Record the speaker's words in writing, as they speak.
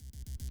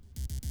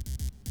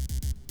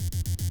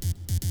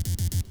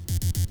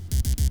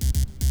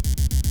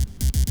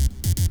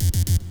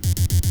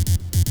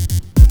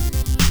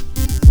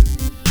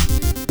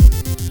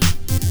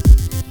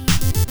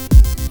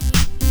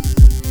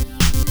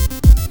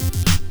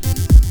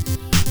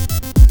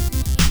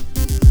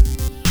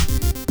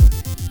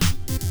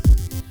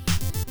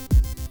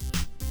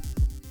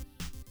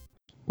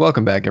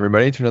Welcome back,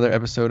 everybody, to another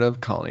episode of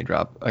Colony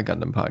Drop, a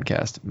Gundam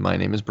podcast. My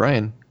name is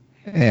Brian.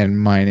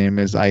 And my name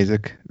is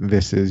Isaac.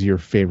 This is your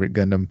favorite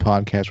Gundam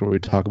podcast where we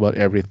talk about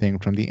everything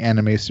from the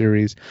anime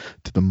series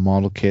to the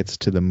model kits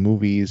to the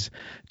movies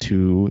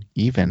to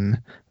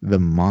even the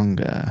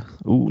manga.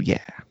 Ooh,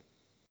 yeah.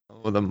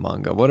 Oh, the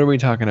manga. What are we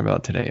talking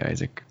about today,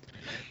 Isaac?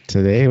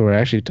 Today we're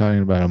actually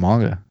talking about a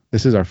manga.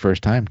 This is our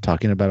first time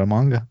talking about a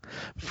manga.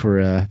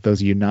 For those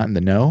of you not in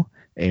the know,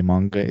 a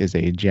manga is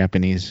a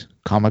Japanese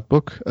comic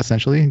book,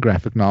 essentially,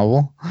 graphic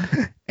novel.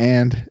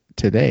 And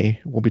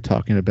today we'll be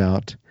talking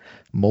about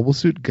Mobile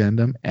Suit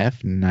Gundam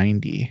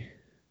F90.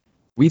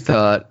 We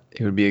thought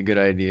it would be a good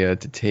idea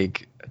to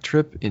take a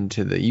trip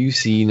into the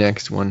UC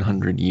Next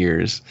 100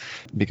 years,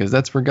 because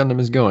that's where Gundam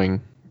is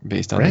going,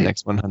 based on the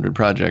Next 100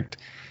 project.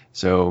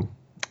 So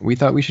we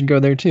thought we should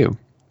go there too.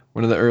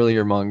 One of the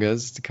earlier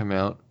mangas to come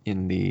out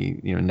in the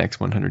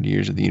next 100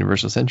 years of the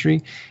Universal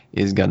Century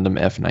is Gundam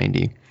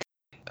F90.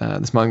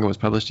 This manga was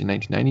published in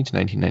 1990 to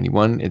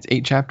 1991. It's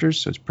 8 chapters,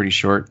 so it's pretty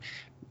short.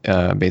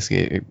 Basically,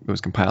 it was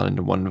compiled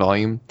into one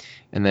volume,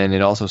 and then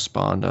it also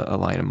spawned a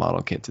line of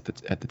model kits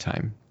at the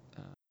time.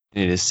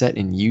 It is set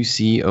in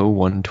UC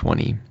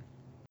 0120,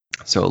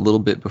 so a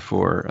little bit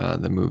before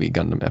the movie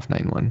Gundam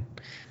F91.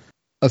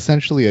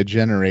 Essentially a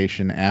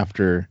generation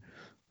after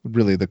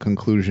really the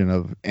conclusion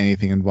of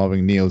anything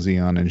involving Neo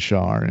Zeon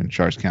and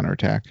Char's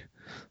counterattack.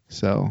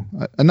 So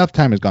enough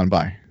time has gone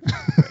by.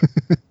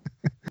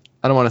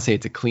 I don't want to say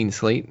it's a clean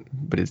slate,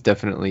 but it's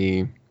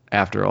definitely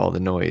after all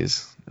the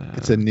noise.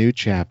 It's a new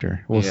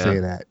chapter. We'll say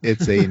that.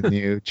 It's a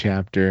new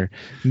chapter.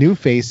 New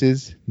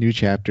faces, new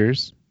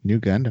chapters, new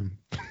Gundam.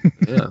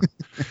 Yeah.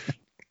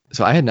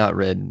 So I had not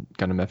read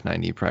Gundam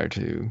F90 prior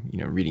to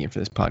reading it for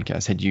this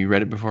podcast. Had you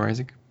read it before,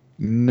 Isaac?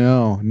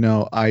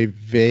 No. I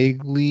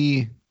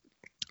vaguely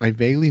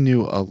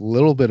knew a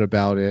little bit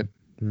about it,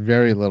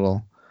 very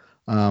little.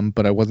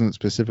 But I wasn't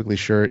specifically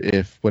sure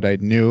if what I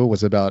knew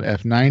was about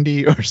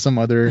F90 or some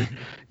other,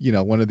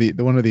 one of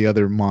the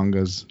other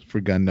mangas for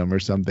Gundam or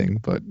something.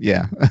 But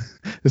yeah,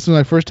 this was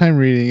my first time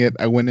reading it.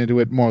 I went into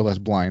it more or less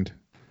blind.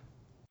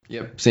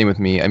 Yep, same with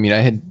me. I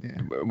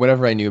mean,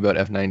 whatever I knew about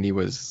F90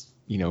 was,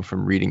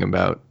 from reading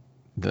about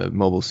the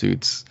mobile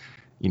suits,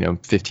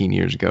 15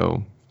 years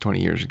ago,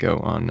 20 years ago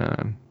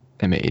on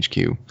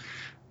MAHQ.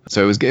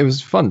 So it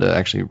was fun to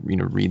actually,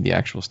 read the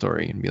actual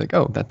story and be like,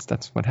 oh,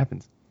 that's what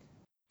happens.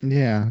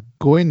 Yeah,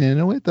 going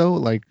into it though,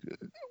 like,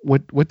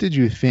 what did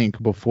you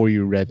think before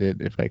you read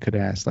it? If I could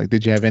ask, like,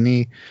 did you have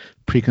any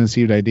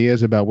preconceived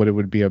ideas about what it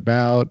would be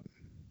about?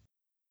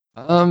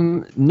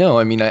 No,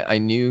 I mean, I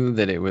knew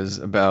that it was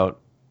about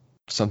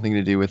something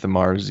to do with the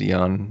Mars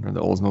Zeon or the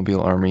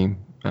Oldsmobile Army.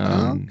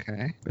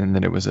 Okay. And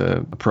that it was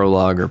a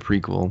prologue or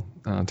prequel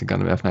to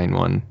Gundam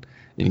F91.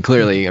 And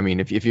clearly, I mean,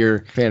 if you're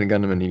a fan of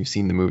Gundam and you've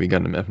seen the movie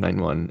Gundam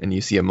F91 and you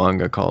see a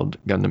manga called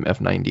Gundam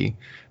F90,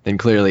 then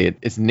clearly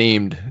it's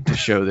named to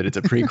show that it's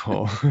a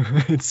prequel.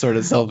 It's sort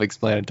of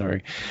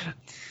self-explanatory.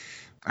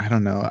 I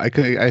don't know.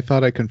 I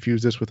thought I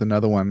confused this with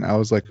another one. I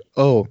was like,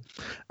 oh,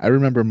 I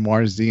remember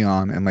Mars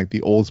Zeon and like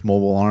the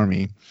Oldsmobile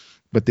Army,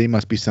 but they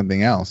must be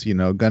something else.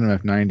 Gundam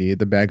F90,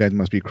 the bad guys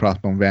must be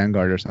Crossbone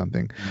Vanguard or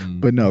something.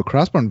 But no,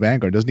 Crossbone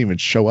Vanguard doesn't even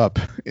show up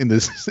in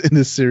this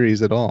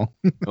series at all.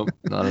 Nope,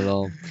 not at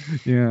all.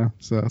 Yeah,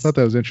 so I thought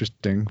that was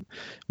interesting.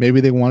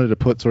 Maybe they wanted to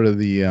put sort of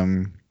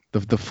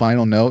the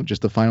final note,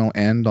 just the final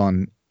end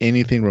on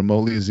anything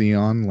remotely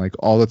Zeon. Like,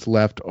 all that's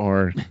left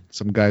are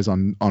some guys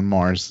on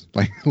Mars.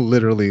 Like,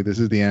 literally, this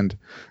is the end.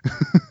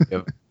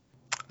 Yep.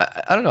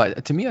 I don't know.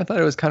 To me, I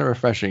thought it was kind of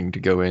refreshing to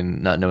go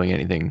in not knowing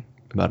anything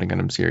about a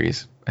Gundam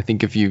series. I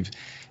think if you've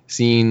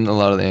seen a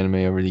lot of the anime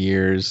over the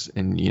years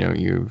and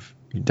you've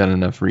done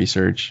enough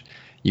research,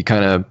 you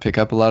kind of pick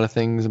up a lot of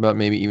things about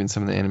maybe even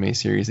some of the anime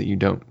series that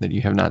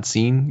you have not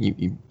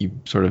seen. You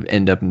sort of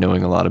end up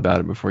knowing a lot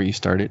about it before you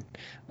start it,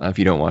 if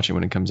you don't watch it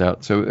when it comes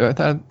out. So I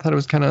thought it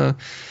was kind of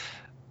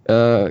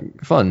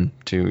fun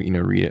to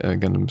read a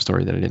Gundam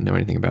story that I didn't know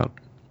anything about.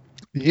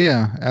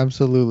 Yeah,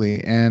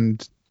 absolutely.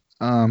 And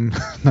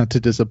not to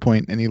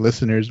disappoint any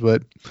listeners,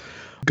 but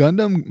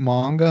Gundam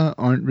manga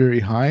aren't very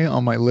high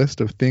on my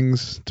list of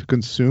things to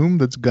consume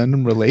that's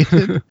Gundam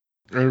related.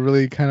 I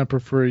really kind of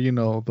prefer,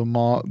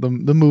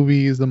 the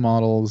movies, the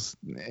models,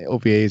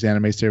 OVAs,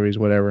 anime series,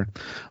 whatever.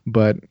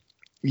 But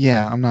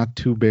yeah, I'm not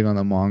too big on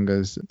the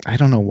mangas. I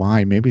don't know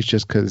why. Maybe it's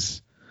just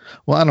because,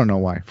 I don't know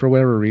why, for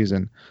whatever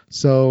reason.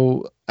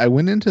 So I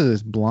went into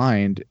this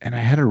blind and I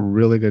had a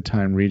really good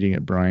time reading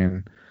it,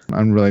 Brian.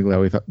 I'm really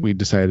glad we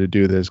decided to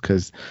do this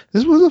because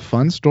this was a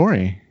fun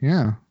story.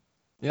 Yeah.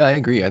 Yeah, I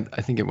agree. I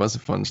think it was a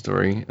fun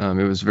story.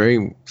 It was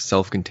very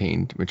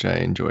self-contained, which I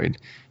enjoyed.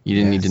 You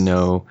didn't need to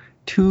know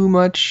too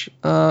much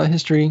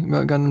history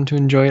about Gundam to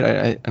enjoy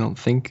it. I don't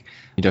think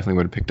you definitely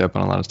would have picked up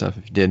on a lot of stuff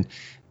if you did.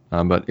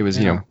 But it was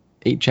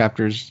 8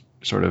 chapters,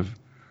 sort of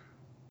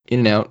in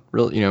and out.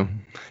 Real,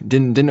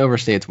 didn't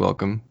overstay its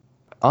welcome.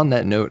 On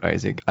that note,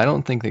 Isaac, I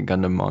don't think that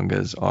Gundam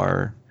mangas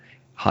are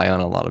high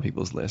on a lot of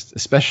people's lists,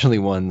 especially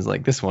ones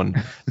like this one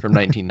from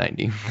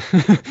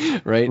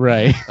 1990, right?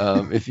 Right.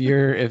 If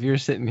you're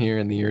sitting here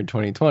in the year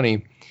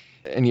 2020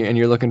 and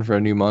you're looking for a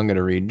new manga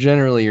to read,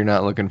 generally you're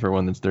not looking for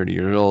one that's 30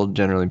 years old.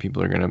 Generally,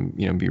 people are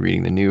gonna be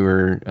reading the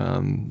newer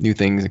new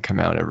things that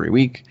come out every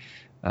week,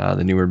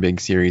 the newer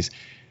big series.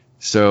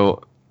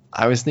 So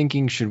I was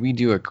thinking, should we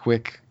do a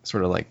quick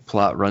sort of like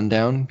plot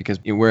rundown? Because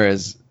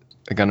whereas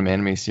a Gundam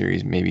anime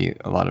series maybe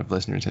a lot of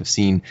listeners have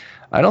seen,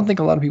 I don't think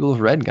a lot of people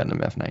have read Gundam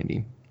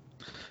F90.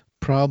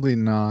 Probably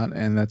not,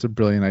 and that's a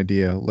brilliant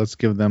idea. Let's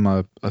give them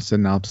a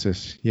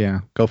synopsis. Yeah,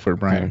 go for it,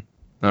 Brian. Okay.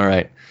 All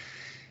right.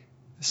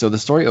 So the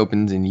story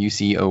opens in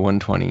UC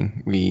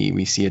 0120.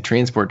 We see a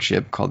transport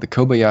ship called the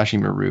Kobayashi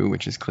Maru,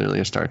 which is clearly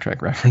a Star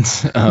Trek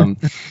reference. And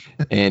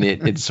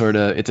it's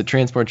a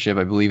transport ship.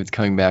 I believe it's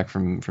coming back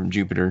from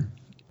Jupiter,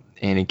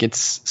 and it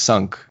gets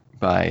sunk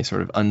by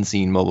sort of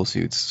unseen mobile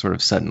suits sort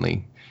of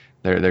suddenly.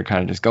 They're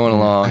kind of just going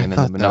along, and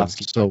then the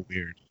Minovsky. So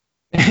weird.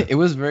 It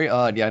was very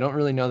odd. Yeah, I don't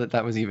really know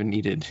that was even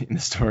needed in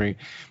the story.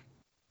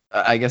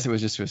 I guess it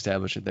was just to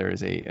establish that there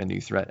is a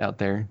new threat out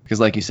there. Because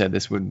like you said,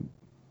 it's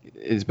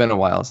been a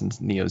while since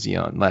Neo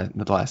Zeon,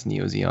 the last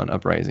Neo Zeon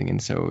uprising,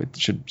 and so it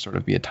should sort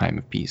of be a time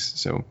of peace.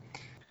 So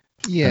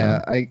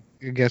yeah, I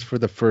guess for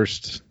the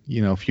first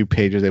few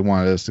pages, they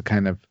wanted us to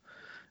kind of,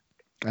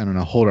 I don't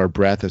know, hold our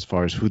breath as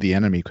far as who the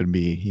enemy could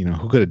be.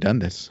 Who could have done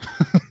this?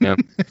 Yep.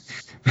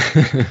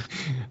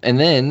 And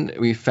then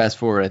we fast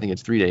forward, I think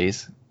it's 3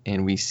 days,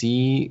 and we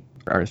see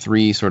our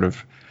three sort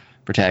of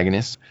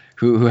protagonists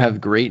who have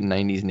great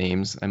 90s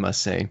names, I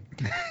must say.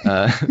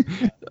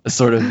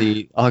 Sort of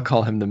I'll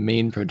call him the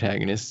main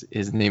protagonist.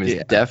 His name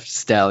is Def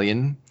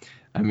Stallion.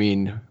 I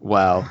mean,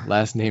 wow,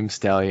 last name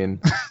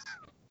Stallion.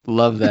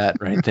 Love that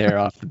right there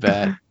off the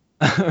bat.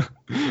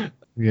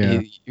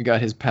 Yeah. You got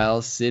his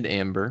pal Sid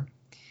Amber,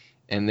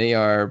 and they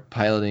are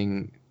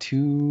piloting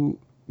two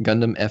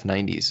Gundam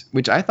F90s,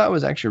 which I thought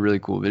was actually a really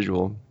cool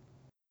visual,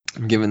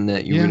 given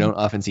that we don't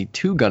often see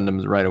two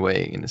Gundams right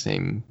away in the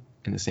same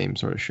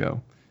sort of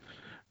show.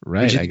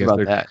 Right, I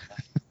guess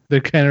they're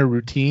kind of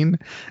routine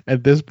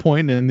at this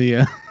point in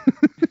the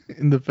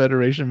in the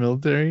Federation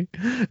military.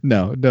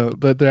 No,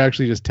 but they're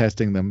actually just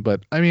testing them.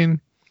 But I mean,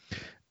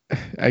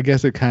 I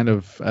guess it kind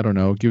of, I don't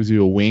know, gives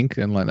you a wink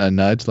and a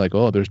nudge, like,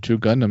 oh, there's two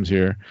Gundams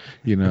here,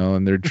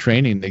 and they're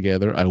training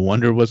together. I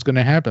wonder what's going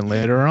to happen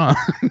later on.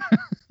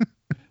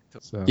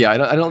 So. Yeah,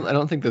 I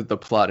don't think that the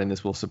plot in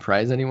this will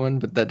surprise anyone,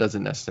 but that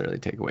doesn't necessarily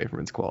take away from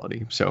its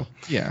quality. So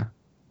yeah.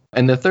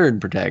 And the third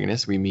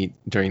protagonist we meet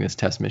during this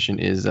test mission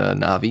is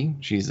Navi.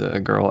 She's a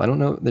girl. I don't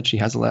know that she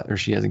has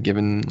a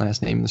given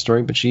last name in the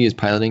story, but she is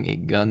piloting a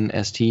gun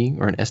ST,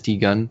 or an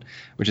ST gun,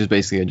 which is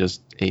basically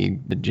just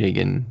the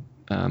J-gun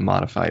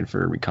modified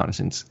for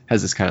reconnaissance.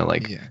 Has this kind of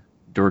like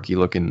dorky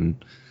looking,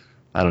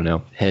 I don't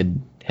know,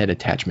 head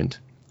attachment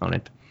on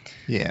it.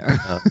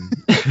 Yeah.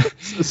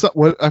 So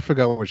what, I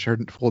forgot what her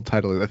full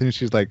title is. I think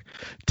she's like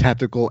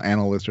tactical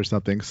analyst or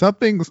something.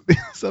 Something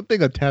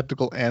a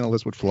tactical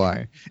analyst would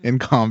fly in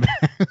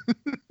combat.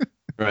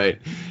 Right.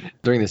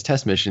 During this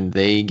test mission,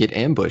 they get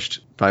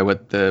ambushed by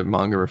what the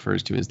manga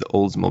refers to as the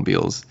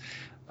Oldsmobiles,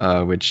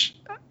 which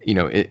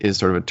it is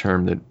sort of a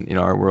term that in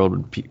our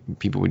world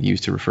people would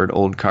use to refer to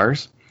old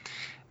cars.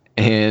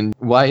 And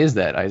why is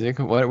that, Isaac?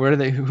 Who are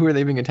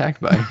they being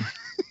attacked by?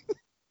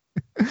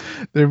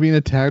 They're being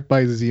attacked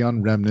by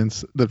Zeon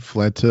remnants that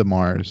fled to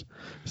Mars.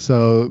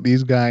 So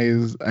these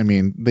guys, I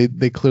mean,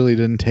 they clearly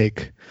didn't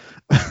take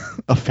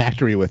a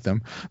factory with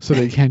them, so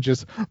they can't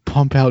just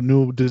pump out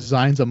new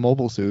designs of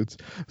mobile suits.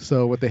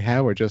 So what they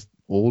have are just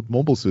old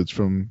mobile suits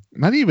from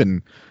not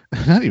even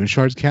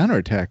Shard's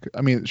counterattack.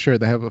 I mean, sure,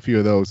 they have a few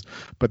of those,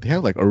 but they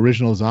have like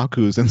original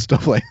Zaku's and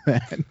stuff like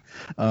that.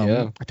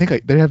 I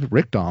think they have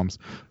Rick Doms.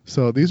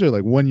 So these are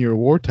like 1 year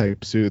war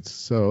type suits.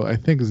 So I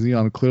think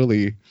Zeon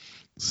clearly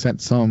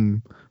sent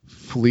some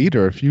fleet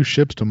or a few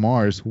ships to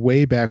Mars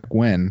way back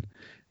when,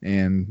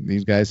 and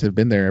these guys have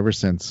been there ever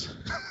since.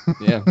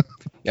 Yeah,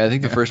 I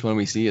think the first one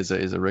we see is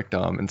a Rick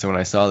Dom, and so when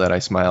I saw that, I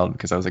smiled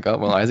because I was like, oh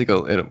well, Isaac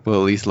will at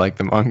least like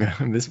the manga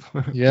at this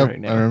point. Yep, right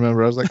now. I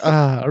remember. I was like,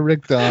 a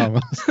Rick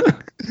Dom.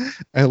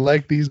 I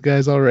like these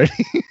guys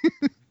already.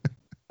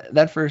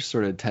 That first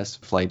sort of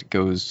test flight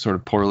goes sort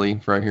of poorly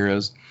for our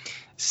heroes.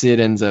 Sid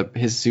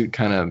his suit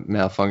kind of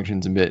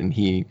malfunctions a bit, and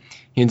he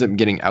ends up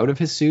getting out of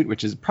his suit,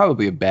 which is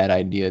probably a bad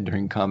idea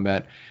during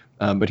combat.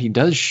 But he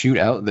does shoot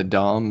out the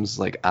Dom's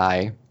like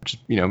eye, which,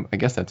 I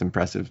guess that's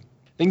impressive.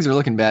 Things are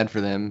looking bad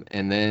for them,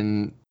 and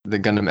then the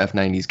Gundam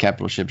F90's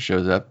capital ship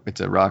shows up.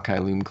 It's a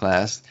Rakai Loom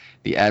class,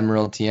 the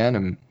Admiral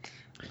Tianum.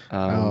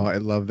 I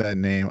love that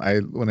name.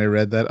 When I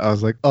read that, I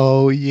was like,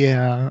 oh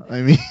yeah.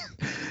 I mean,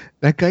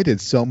 that guy did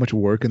so much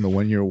work in the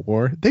 1 year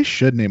war. They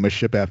should name a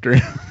ship after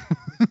him.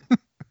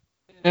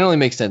 It only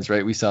makes sense,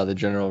 right? We saw the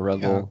General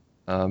Rebel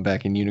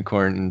back in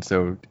Unicorn, and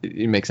so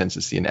it makes sense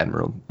to see an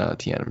Admiral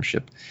Tianum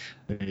ship.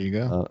 There you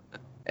go.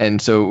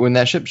 And so when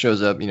that ship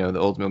shows up, the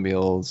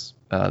Oldsmobiles,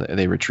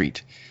 they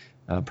retreat,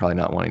 probably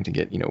not wanting to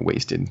get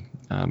wasted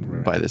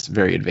by this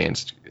very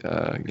advanced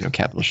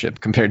capital ship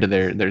compared to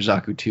their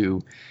Zaku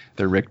 2,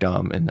 their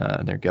Rikdom,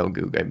 and their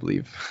Gelgoog, I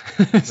believe.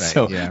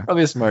 So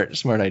probably a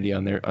smart idea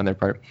on their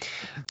part.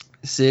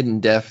 Sid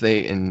and Def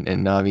and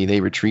Navi,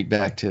 they retreat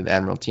back to the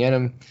Admiral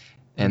Tianum,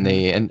 and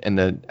the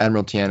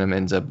Admiral Tianum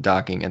ends up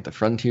docking at the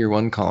Frontier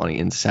 1 colony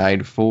in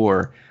Side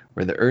 4,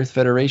 where the Earth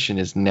Federation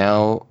is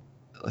now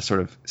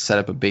sort of set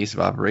up a base of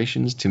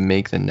operations to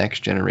make the next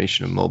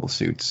generation of mobile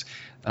suits.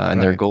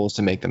 And their goal is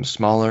to make them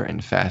smaller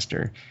and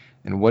faster.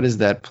 And what is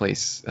that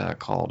place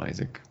called,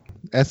 Isaac?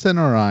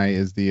 SNRI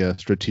is the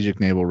Strategic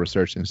Naval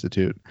Research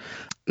Institute.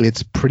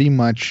 It's pretty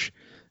much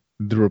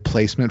the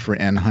replacement for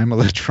Anaheim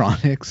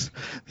Electronics.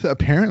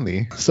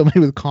 Apparently, somebody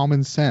with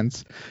common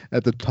sense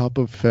at the top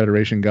of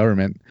Federation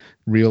government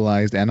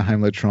realized Anaheim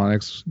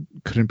Electronics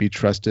couldn't be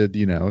trusted,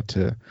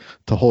 to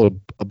hold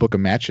a book of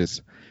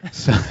matches.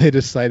 So they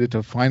decided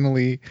to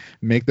finally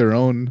make their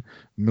own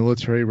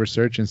military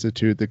research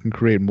institute that can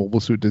create mobile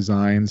suit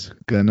designs,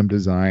 Gundam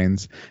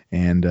designs,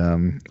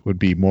 and would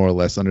be more or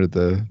less under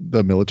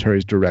the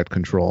military's direct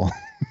control.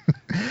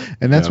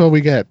 And that's what we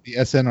get, the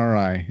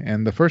SNRI.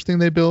 And the first thing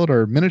they build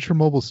are miniature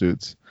mobile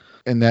suits.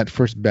 In that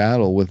first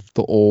battle with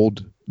the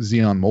old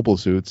Zeon mobile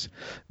suits,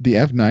 the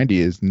F-90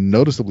 is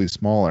noticeably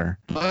smaller,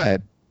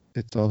 but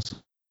it's also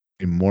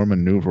more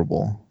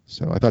maneuverable.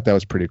 So I thought that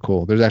was pretty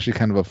cool. There's actually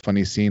kind of a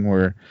funny scene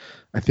where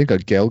I think a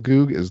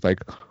Gelgoog is like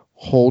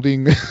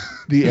holding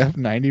the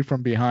F-90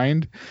 from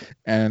behind,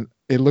 and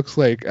it looks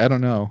like, I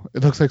don't know,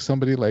 it looks like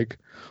somebody like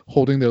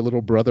holding their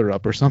little brother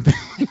up or something.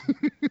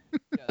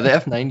 The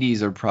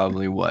F-90s are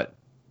probably,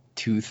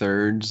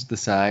 2/3 the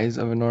size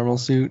of a normal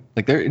suit?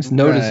 Like, it's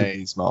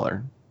noticeably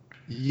smaller.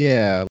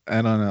 Yeah,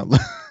 I don't know.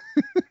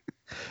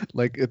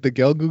 Like, if the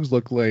Gelgoogs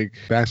look like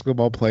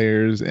basketball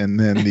players, and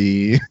then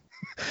the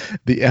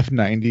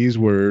F-90s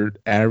were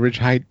average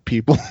height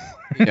people.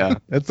 Yeah.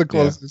 That's the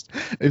closest.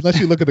 Yeah. Unless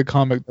you look at the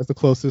comic, that's the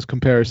closest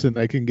comparison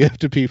I can give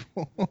to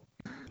people.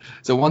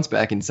 So once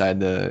back inside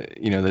the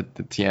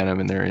Tianum,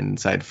 and they're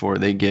inside 4,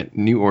 they get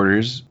new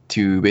orders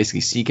to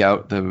basically seek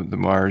out the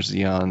Mars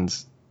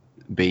Zeon's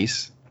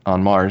base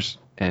on Mars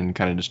and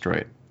kind of destroy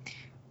it.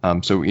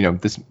 So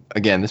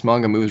this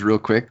manga moves real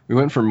quick. We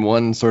went from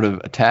one sort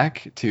of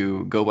attack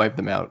to go wipe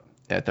them out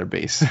at their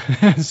base.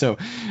 So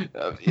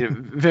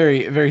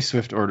very, very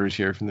swift orders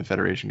here from the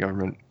Federation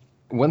government.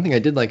 One thing I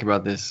did like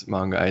about this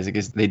manga, Isaac,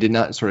 is they did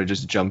not sort of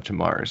just jump to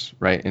Mars,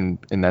 right? And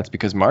that's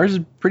because Mars is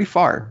pretty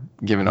far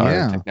given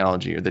our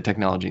technology, or the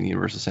technology in the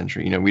Universal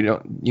Century.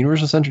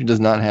 Universal Century does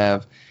not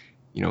have,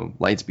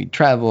 light speed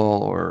travel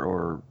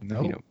or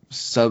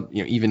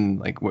even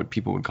like what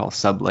people would call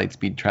sub light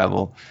speed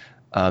travel,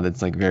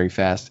 that's like very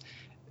fast.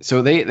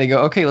 So they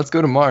go, okay, let's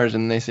go to Mars,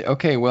 and they say,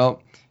 okay,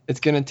 well, it's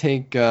gonna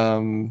take how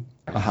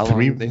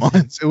long? 3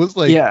 months. It was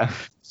like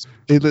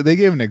They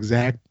gave an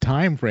exact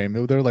time frame.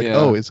 They're like,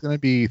 it's going to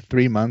be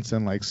 3 months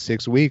and like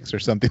 6 weeks or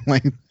something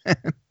like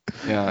that.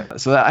 Yeah.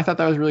 So I thought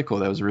that was really cool.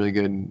 That was a really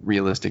good,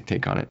 realistic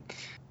take on it.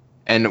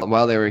 And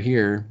while they were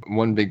here,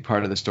 one big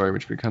part of the story,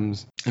 which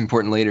becomes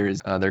important later,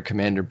 is their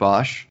commander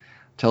Bosch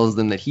tells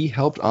them that he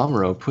helped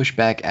Amuro push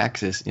back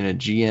Axis in a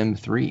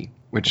GM3,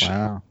 which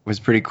was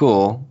pretty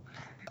cool.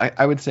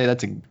 I would say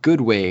that's a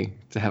good way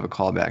to have a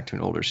callback to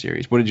an older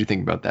series. What did you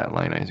think about that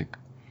line, Isaac?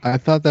 I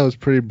thought that was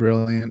pretty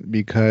brilliant,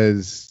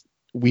 because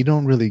we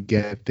don't really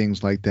get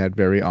things like that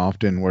very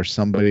often, where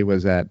somebody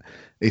was at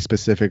a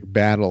specific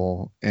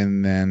battle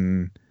and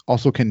then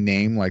also can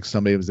name like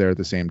somebody was there at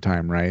the same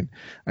time, right?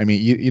 I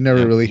mean, you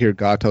never really hear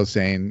Gato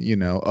saying,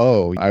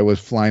 I was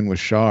flying with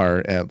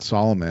Char at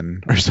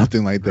Solomon or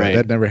something like that. Right.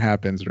 That never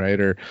happens, right?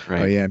 Or,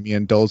 oh yeah, me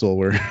and Dozel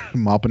were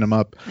mopping him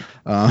up.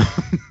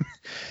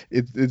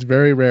 It's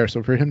very rare.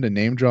 So for him to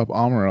name drop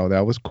Amuro,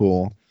 that was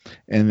cool.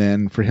 And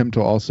then for him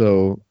to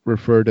also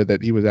refer to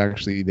that he was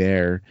actually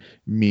there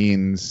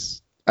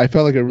means, I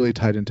felt like it really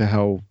tied into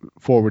how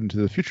forward into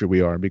the future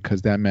we are,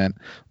 because that meant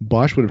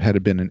Bosch would have had to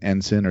been an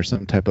ensign or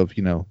some type of,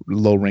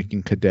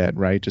 low-ranking cadet,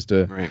 right? Just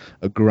a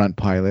grunt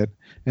pilot.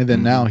 And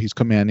then now he's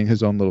commanding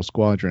his own little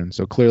squadron.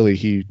 So clearly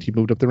he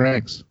moved up the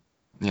ranks.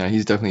 Yeah,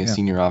 he's definitely a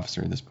senior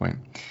officer at this point.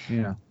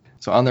 Yeah.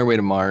 So on their way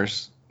to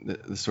Mars,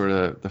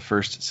 the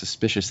first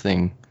suspicious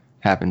thing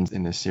happens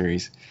in this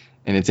series.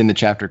 And it's in the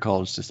chapter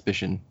called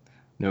Suspicion.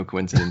 No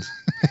coincidence.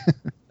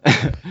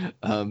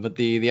 But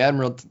the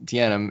Admiral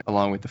Tianum,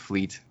 along with the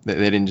fleet, they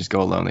didn't just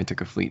go alone. They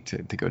took a fleet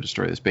to go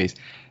destroy this base.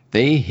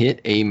 They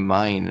hit a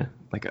mine,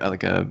 like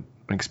an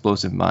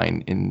explosive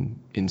mine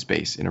in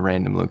space, in a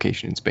random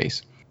location in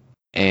space.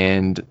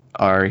 And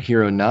our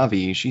hero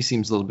Navi, she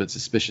seems a little bit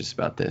suspicious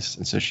about this.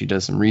 And so she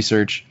does some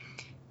research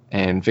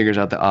and figures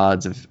out the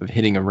odds of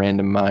hitting a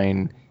random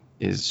mine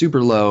is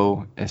super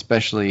low,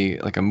 especially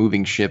like a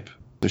moving ship.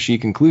 So she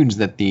concludes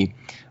that the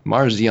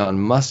Mars Zeon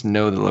must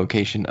know the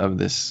location of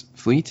this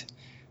fleet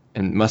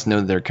and must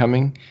know that they're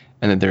coming,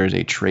 and that there is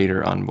a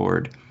traitor on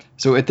board.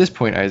 So at this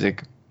point,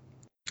 Isaac,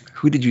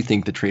 who did you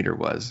think the traitor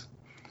was?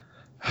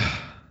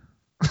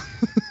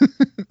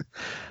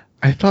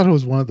 I thought it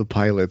was one of the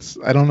pilots.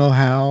 I don't know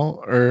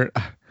how, or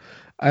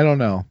I don't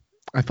know.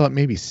 I thought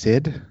maybe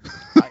Sid.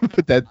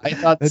 But I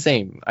thought the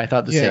same. I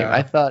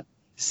Yeah. thought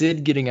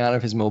Sid getting out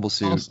of his mobile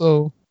suit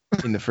Also,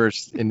 in the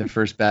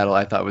first battle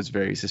I thought was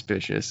very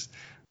suspicious.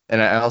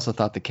 And I also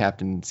thought the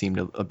captain seemed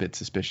a bit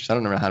suspicious. I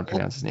don't know how to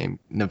pronounce his name.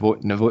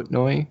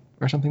 Novotnoy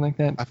or something like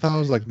that. I thought it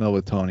was like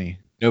Novatoni.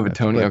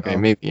 Novatoni. But Okay,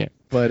 maybe yeah.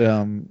 but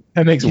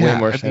That makes way yeah,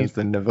 more I sense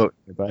than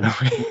Novotnoy, by the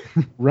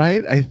way.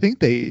 right. I think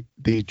they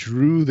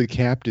drew the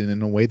captain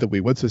in a way that we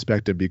would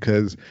suspect him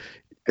because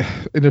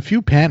in a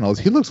few panels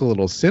he looks a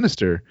little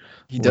sinister.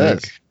 He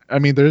does. I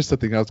mean, there's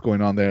something else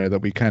going on there that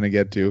we kind of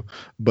get to,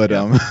 but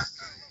Yeah.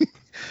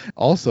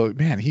 also,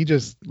 man, he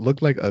just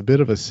looked like a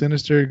bit of a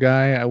sinister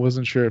guy. I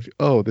wasn't sure if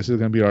this is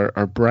gonna be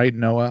our bright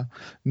Noah.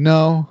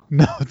 No,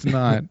 it's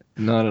not.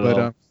 Not at But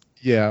all.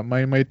 yeah,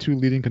 my two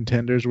leading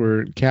contenders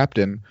were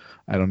Captain.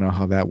 I don't know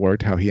how that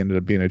worked, how he ended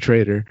up being a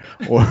traitor,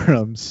 or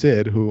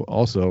Sid, who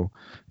also,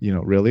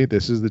 really,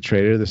 this is the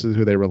traitor. This is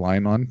who they're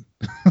relying on.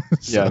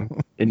 So, Yeah,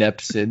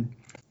 inept Sid.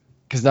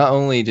 Because not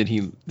only did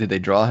they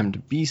draw him to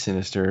be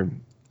sinister,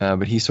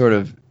 but he sort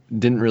of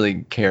didn't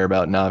really care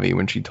about Navi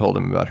when she told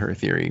him about her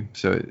theory.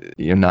 So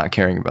not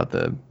caring about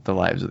the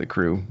lives of the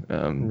crew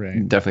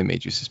Right. definitely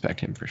made you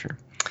suspect him for sure.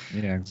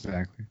 Yeah,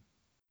 exactly.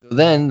 So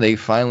then they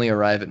finally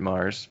arrive at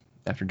Mars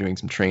after doing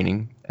some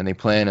training, and they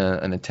plan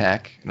an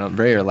attack, a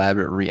very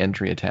elaborate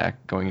re-entry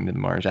attack going into the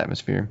Mars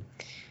atmosphere.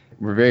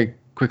 We're very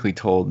quickly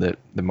told that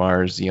the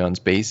Mars Xeon's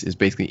base is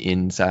basically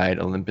inside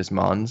Olympus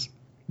Mons,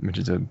 which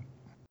is a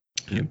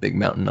big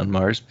mountain on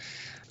Mars.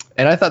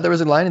 And I thought there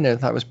was a line in there that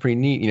I thought was pretty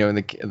neat.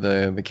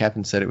 The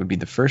captain said it would be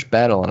the first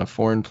battle on a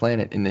foreign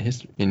planet in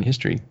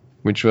history,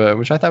 which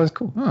I thought was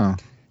cool. Oh,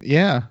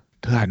 yeah.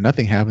 God,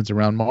 nothing happens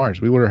around Mars.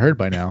 We would have heard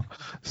by now.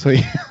 So,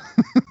 yeah.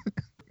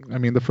 I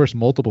mean, the first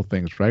multiple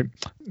things, right?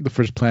 The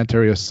first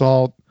planetary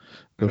assault,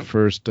 the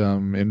first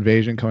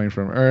invasion coming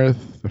from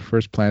Earth, the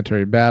first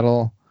planetary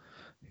battle.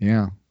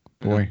 Yeah,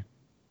 boy.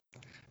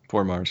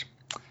 Poor Mars.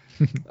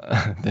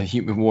 The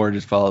human war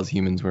just follows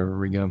humans wherever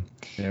we go.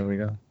 There we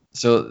go.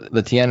 So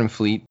the Tiananmen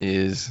fleet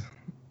is,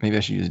 maybe I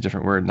should use a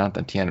different word, not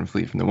the Tiananmen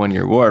fleet from the 1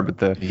 Year War, but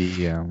the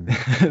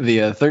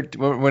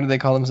what do they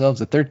call themselves?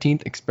 The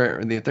 13th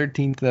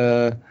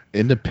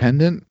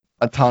Independent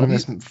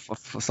autonomous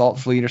assault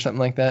fleet or something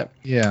like that.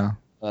 Yeah.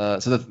 So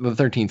the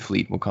 13th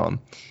fleet, we'll call them.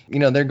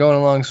 They're going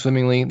along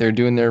swimmingly. They're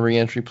doing their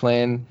reentry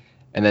plan,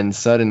 and then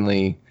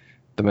suddenly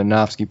the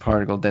Minovsky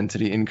particle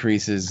density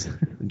increases,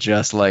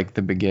 just like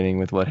the beginning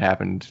with what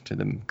happened to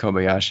the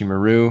Kobayashi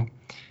Maru.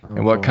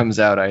 And what comes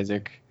out,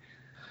 Isaac?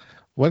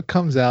 What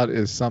comes out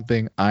is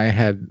something I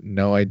had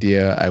no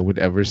idea I would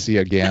ever see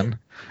again.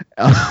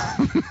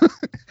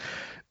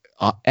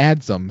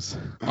 Adzoms,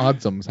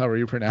 however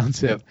you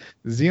pronounce it. Yep.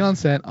 Xeon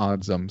sent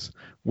Adzoms,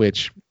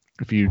 which,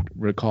 if you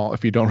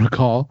don't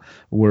recall,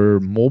 were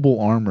mobile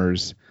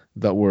armors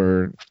that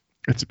were,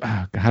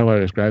 how do I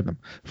describe them?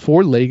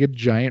 4-legged,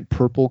 giant,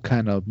 purple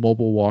kind of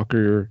mobile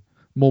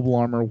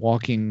armor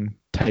walking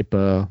type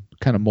of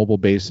kind of mobile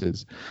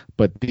bases.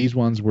 But these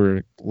ones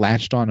were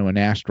latched onto an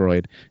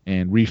asteroid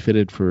and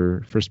refitted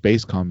for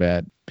space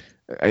combat.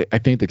 I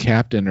think the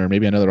captain or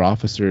maybe another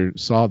officer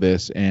saw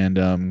this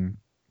and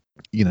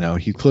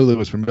he clearly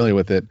was familiar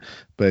with it,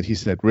 but he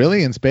said,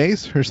 "Really, in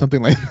space?" or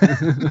something like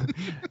that.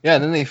 Yeah,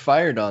 and then they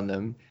fired on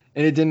them,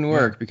 and it didn't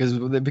work because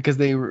they've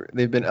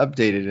been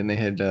updated and they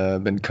had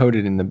been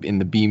coated in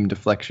the beam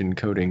deflection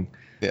coating.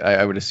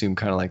 I would assume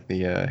kind of like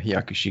the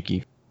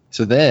Hyakushiki.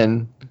 So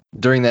then,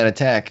 during that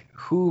attack,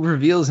 who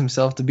reveals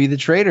himself to be the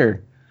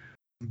traitor?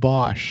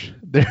 Bosch,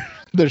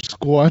 their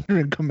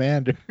squadron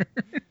commander.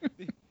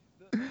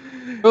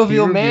 The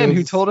jovial man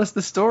who told us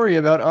the story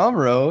about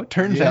Amuro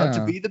turns out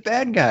to be the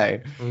bad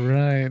guy.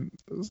 Right.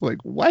 It was like,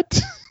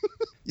 what?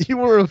 You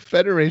were a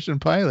Federation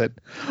pilot.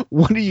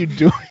 What are you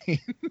doing?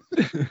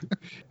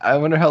 I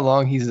wonder how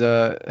long he's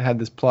had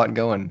this plot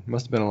going.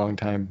 Must have been a long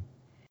time.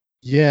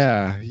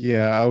 Yeah.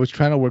 I was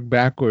trying to work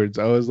backwards.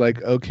 I was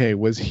like, okay,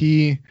 was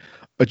he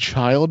a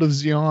child of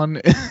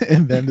Xeon?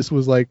 And then this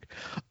was like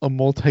a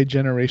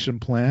multi-generation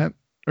plant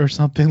or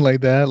something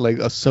like that, like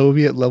a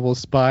Soviet level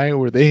spy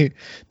where they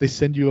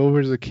send you over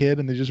as a kid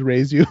and they just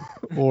raise you.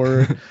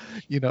 Or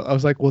I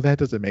was like, well, that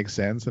doesn't make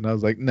sense. And I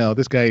was like, no,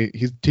 this guy,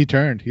 he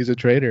turned, he's a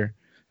traitor.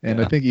 And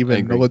I think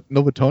even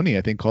Novatoni,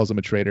 I think, calls him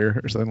a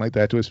traitor or something like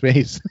that to his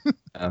face.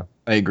 I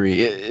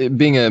agree. It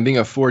being a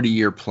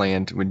 40-year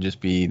plant would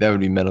be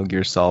Metal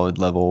Gear Solid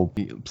level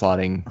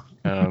plotting.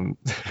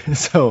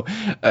 So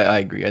I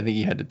agree. I think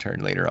he had to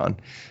turn later on.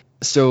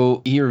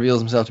 So he reveals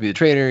himself to be the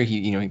traitor.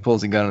 He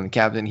pulls a gun on the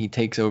captain. He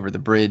takes over the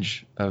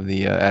bridge of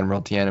the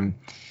Admiral Tiananmen.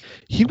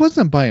 He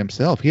wasn't by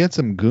himself. He had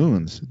some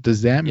goons.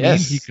 Does that mean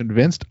he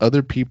convinced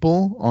other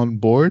people on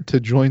board to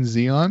join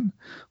Xeon,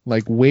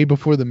 like way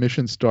before the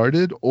mission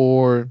started,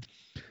 or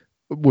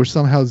were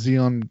somehow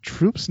Xeon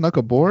troops snuck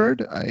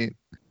aboard?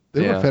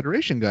 They were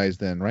Federation guys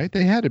then, right?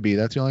 They had to be.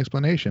 That's the only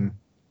explanation.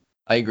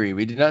 I agree.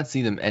 We did not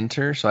see them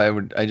enter,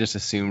 so I just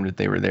assumed that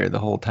they were there the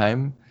whole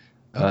time.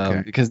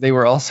 Okay. Because they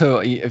were also,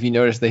 if you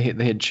notice, they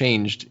had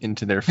changed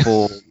into their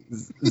full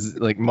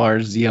like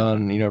Mars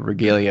Xeon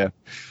regalia.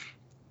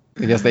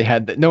 I guess they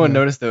had no one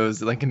noticed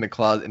those like in their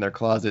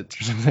closets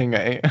or something.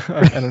 I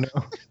don't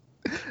know.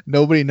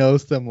 Nobody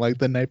knows them like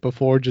the night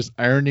before, just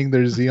ironing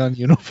their Xeon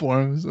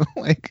uniforms.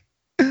 Like,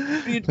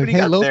 What do you hey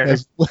got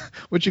Lopez,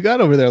 what you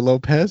got over there,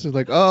 Lopez? It's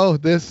like, oh,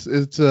 this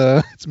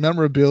it's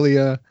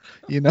memorabilia,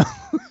 you know.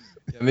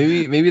 Yeah,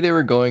 maybe they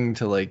were going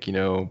to like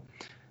the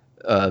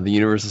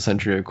Universal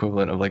Century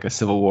equivalent of like a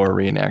Civil War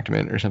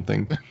reenactment or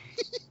something.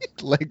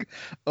 Like,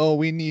 oh,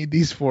 we need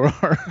these for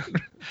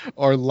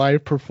our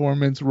live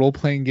performance role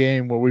playing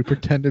game where we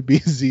pretend to be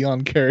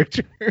Xeon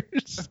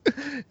characters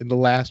in the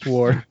last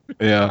war.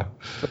 Yeah.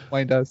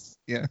 Find us.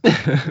 Yeah.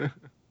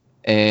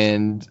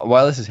 And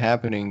while this is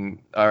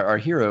happening, our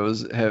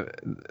heroes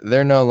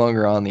they're no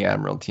longer on the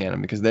Admiral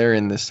Tianum because they're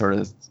in this sort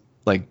of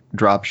like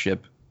drop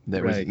ship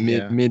that was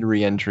mid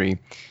re-entry.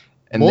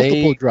 And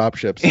multiple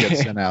dropships get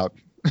sent out.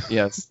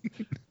 Yes.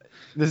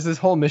 This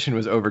whole mission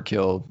was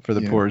overkill for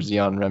the poor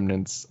Xeon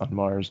remnants on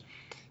Mars.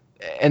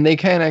 And they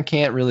kind of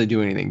can't really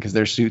do anything because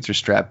their suits are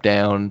strapped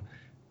down.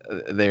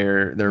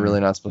 They're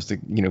really not supposed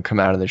to come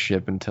out of the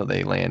ship until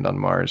they land on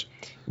Mars.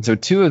 And so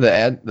two of the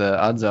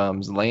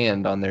Adzoms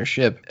land on their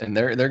ship, and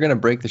they're going to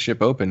break the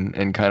ship open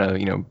and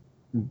kind of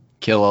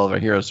kill all of our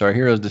heroes. So our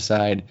heroes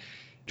decide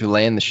to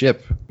land the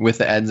ship with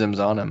the Adzoms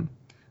on them.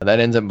 That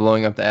ends up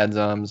blowing up the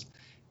Adzoms,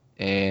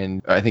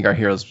 and I think our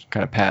heroes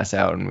kind of pass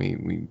out, and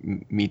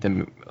we meet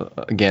them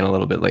again a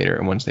little bit later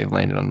once they've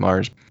landed on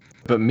Mars.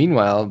 But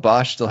meanwhile,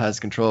 Bosch still has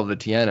control of the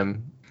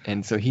Tianum,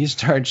 and so he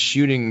starts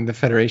shooting the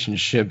Federation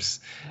ships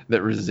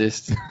that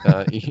resist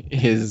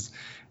his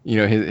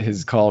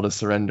call to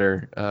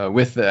surrender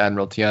with the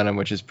Admiral Tianum,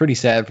 which is pretty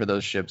sad for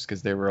those ships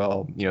because they were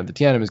all, the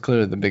Tianum is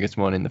clearly the biggest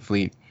one in the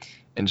fleet,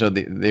 and so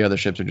the other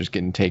ships are just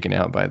getting taken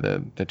out by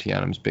the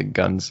Tianum's big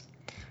guns.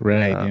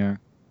 Right. Yeah.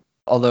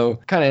 Although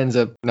kind of ends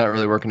up not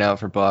really working out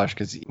for Bosch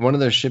because one of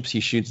those ships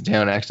he shoots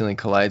down accidentally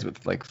collides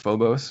with like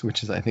Phobos,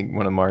 which is I think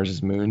one of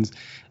Mars's moons,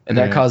 and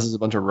that causes a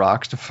bunch of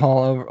rocks to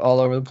fall all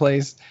over the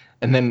place,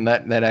 and then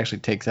that actually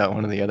takes out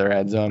one of the other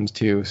Adzoms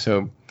too.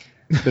 So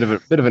bit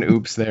of an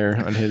oops there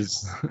on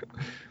his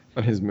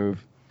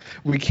move.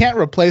 We can't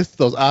replace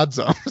those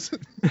Adzoms.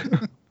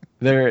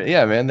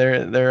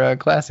 They're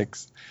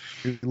classics.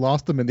 We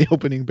lost them in the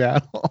opening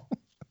battle.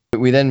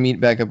 We then meet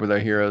back up with our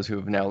heroes who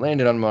have now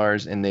landed on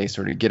Mars, and they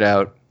sort of get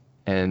out,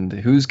 and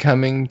who's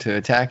coming to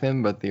attack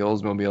them but the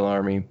Oldsmobile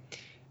army.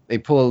 They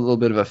pull a little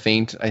bit of a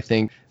feint, I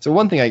think. So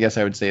one thing I guess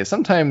I would say is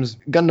sometimes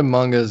Gundam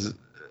mangas,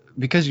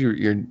 because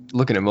you're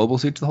looking at mobile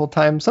suits the whole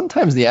time,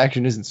 sometimes the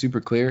action isn't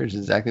super clear as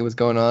exactly what's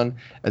going on,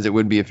 as it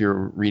would be if you're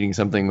reading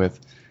something with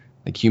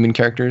like human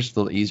characters. It's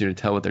a little easier to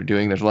tell what they're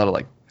doing. There's a lot of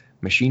like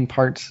machine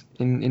parts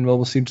in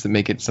mobile suits that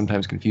make it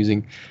sometimes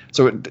confusing.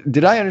 So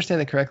did I understand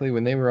that correctly?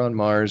 When they were on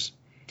Mars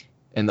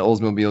and the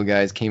Oldsmobile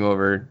guys came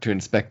over to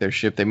inspect their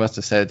ship, they must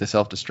have set it to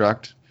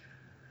self-destruct?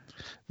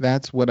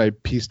 That's what I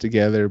pieced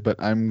together,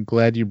 but I'm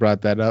glad you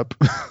brought that up.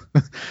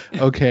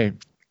 Okay.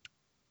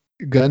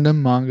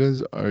 Gundam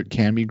mangas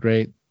can be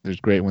great. There's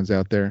great ones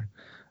out there.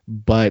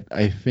 But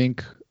I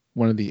think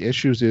one of the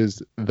issues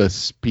is the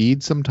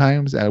speed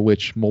sometimes at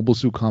which mobile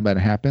suit combat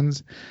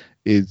happens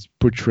is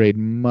portrayed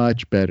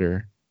much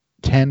better,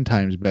 10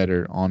 times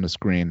better on the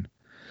screen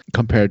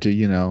compared to,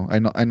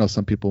 I know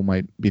some people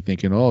might be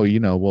thinking, oh,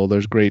 well,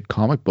 there's great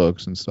comic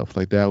books and stuff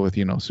like that with,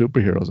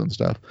 superheroes and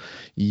stuff.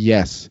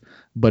 Yes.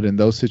 But in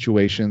those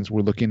situations,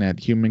 we're looking at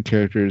human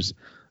characters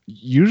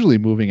usually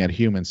moving at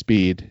human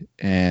speed,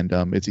 and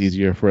it's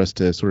easier for us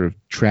to sort of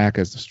track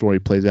as the story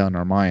plays out in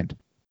our mind.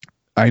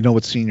 I know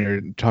what scene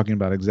you're talking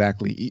about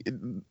exactly.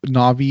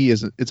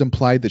 Navi it's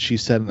implied that she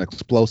set an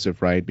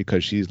explosive, right?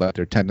 Because she's like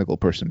their technical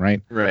person,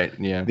 right? Right.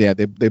 Yeah. Yeah.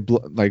 They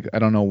like, I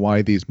don't know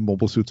why these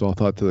mobile suits all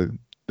thought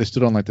they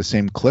stood on like the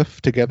same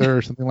cliff together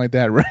or something like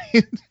that,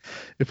 right?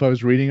 If I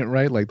was reading it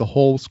right, like the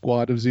whole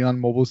squad of Xeon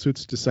mobile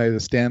suits decided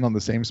to stand on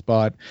the same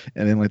spot,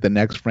 and then like the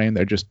next frame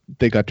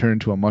they got turned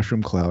into a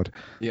mushroom cloud.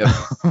 Yeah.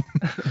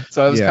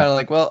 So I was kind of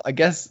like, well, I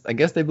guess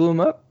they blew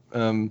him up.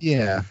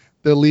 Yeah.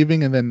 They're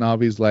leaving, and then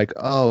Navi's like,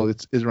 "Oh,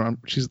 it's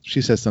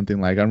she says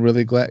something like, I'm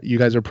really glad you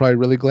guys are probably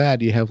really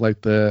glad you have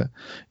like the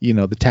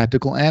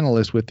tactical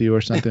analyst with you or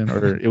something,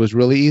 or it was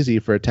really easy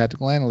for a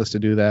tactical analyst to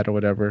do that or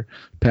whatever."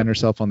 Pat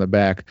herself on the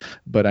back,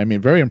 but I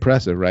mean, very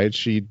impressive, right?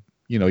 She,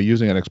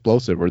 using an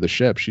explosive or the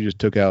ship, she just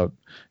took out,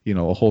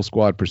 a whole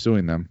squad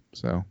pursuing them.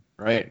 So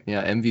right,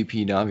 yeah,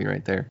 MVP Navi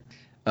right there.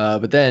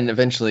 But then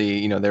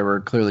eventually, there were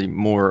clearly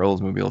more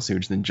Oldsmobile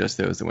suits than just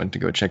those that went to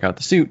go check out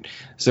the suit.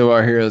 So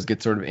our heroes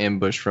get sort of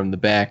ambushed from the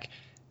back,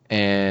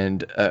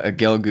 and a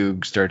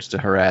Gelgoog starts to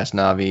harass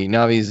Navi.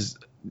 Navi's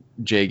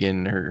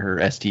Jagan,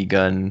 her ST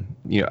gun,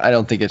 I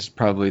don't think it's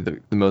probably the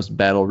most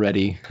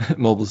battle-ready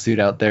mobile suit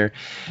out there.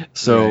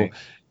 So,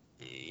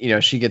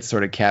 right. She gets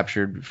sort of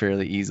captured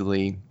fairly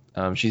easily.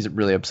 She's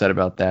really upset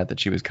about that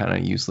she was kind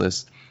of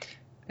useless.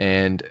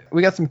 And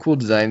we got some cool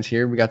designs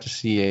here. We got to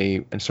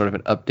see a sort of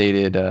an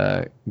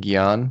updated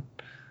Gion.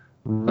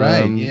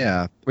 Right,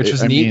 yeah. Which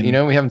was neat.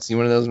 We haven't seen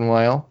one of those in a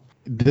while.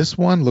 This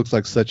one looks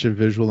like such a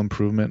visual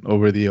improvement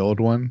over the old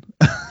one.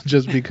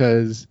 Just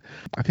because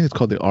I think it's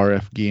called the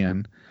RF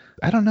Gion.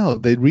 I don't know.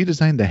 They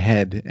redesigned the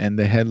head, and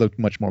the head looked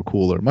much more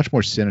cooler, much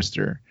more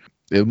sinister.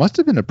 It must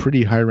have been a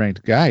pretty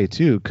high-ranked guy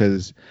too,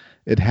 because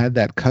it had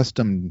that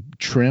custom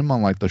trim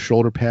on like the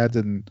shoulder pads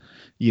and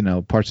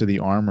parts of the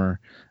armor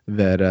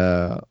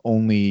that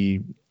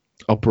only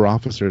upper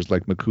officers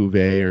like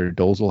M'Quve or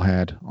Dozel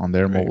had on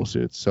their mobile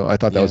suits. So I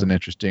thought that was an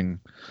interesting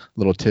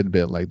little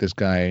tidbit. Like this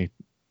guy,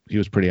 he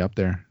was pretty up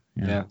there.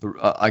 Yeah.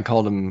 I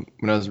called him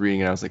when I was reading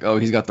it. I was like, oh,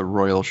 he's got the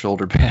royal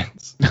shoulder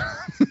pads.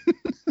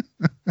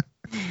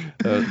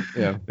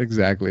 Yeah.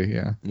 Exactly.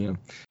 Yeah. Yeah.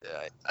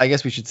 I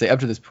guess we should say up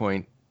to this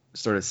point,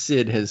 sort of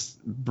Cid has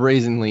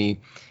brazenly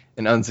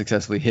and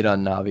unsuccessfully hit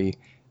on Na'vi,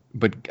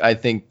 but I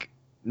think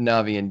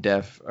Na'vi and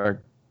Def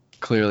are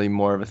clearly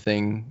more of a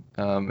thing,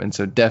 and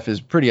so Def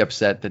is pretty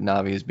upset that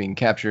Na'vi is being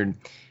captured,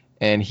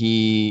 and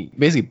he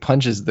basically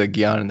punches the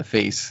Gyan in the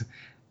face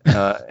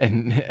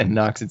and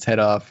knocks its head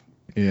off.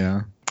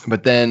 Yeah.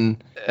 But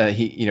then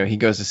he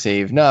goes to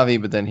save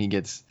Na'vi, but then he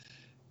gets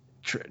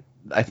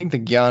I think the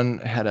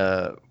Gyan had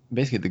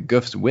basically the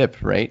Goof's whip,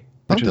 right?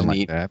 Which was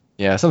neat. That.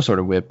 Yeah, some sort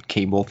of whip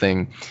cable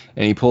thing.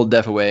 And he pulled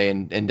Def away,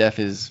 and Def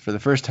is, for the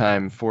first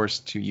time,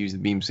 forced to use the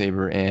beam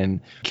saber and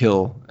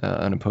kill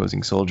an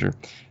opposing soldier.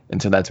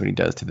 And so that's what he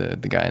does to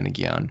the guy in the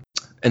Gyan.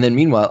 And then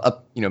meanwhile,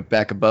 up,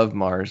 back above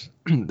Mars,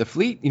 the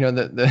fleet,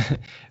 the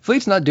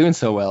fleet's not doing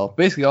so well.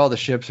 Basically, all the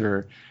ships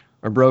are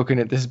broken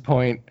at this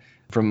point.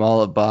 From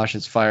all of Bosch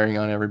is firing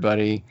on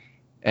everybody.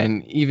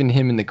 And even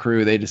him and the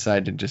crew, they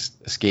decide to just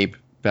escape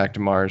back to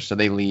Mars. So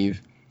they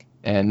leave.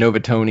 And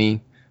Novatoni,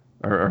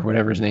 or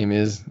whatever his name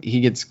is,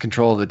 he gets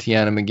control of the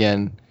Tianum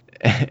again,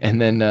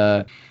 and then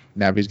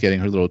Navi's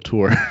getting her little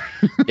tour.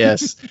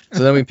 Yes.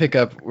 So then we pick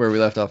up where we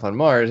left off on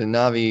Mars, and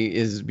Na'vi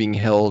is being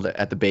held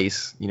at the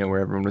base, where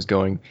everyone was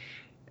going,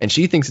 and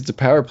she thinks it's a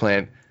power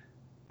plant,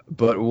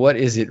 but what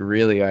is it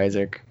really,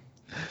 Isaac?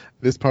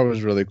 This part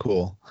was really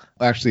cool.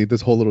 Actually,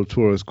 this whole little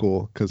tour was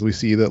cool because we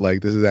see that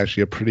like this is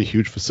actually a pretty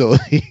huge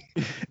facility.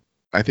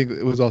 I think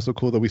it was also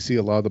cool that we see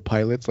a lot of the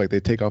pilots, like they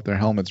take off their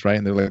helmets, right?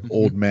 And they're like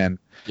old men.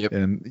 Yep.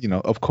 And,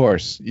 of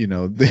course,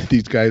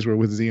 these guys were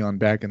with Zeon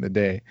back in the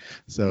day.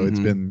 So it's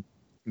been,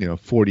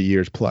 40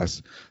 years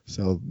plus.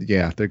 So,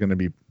 yeah, they're going to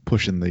be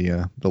pushing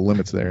the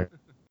limits there.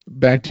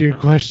 Back to your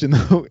question,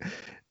 though.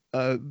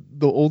 The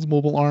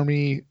Oldsmobile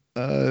Army,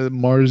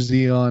 Mars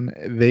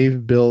Zeon,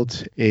 they've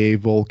built a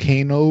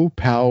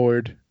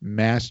volcano-powered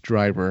mass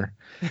driver.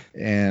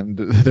 And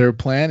their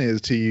plan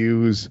is to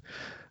use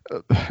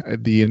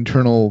the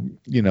internal,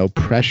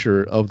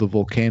 pressure of the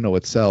volcano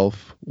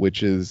itself,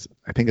 which is,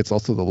 I think it's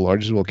also the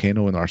largest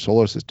volcano in our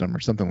solar system or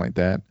something like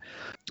that.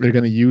 They're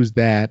going to use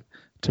that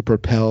to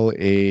propel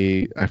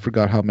I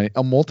forgot how many,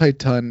 a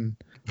multi-ton.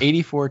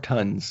 84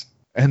 tons.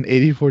 An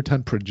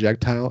 84-ton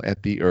projectile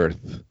at the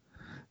Earth.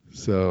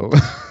 So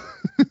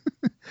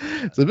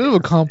it's a bit of a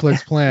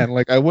complex plan.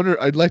 Like,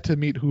 I'd like to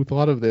meet who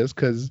thought of this,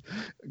 because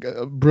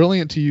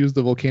brilliant to use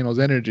the volcano's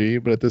energy,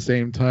 but at the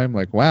same time,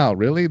 like, wow,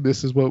 really?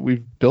 This is what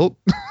we've built?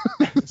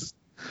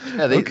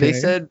 Yeah, they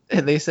said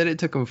it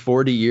took them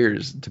 40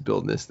 years to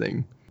build this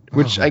thing,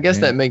 which I guess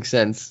that makes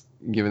sense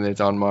given that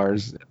it's on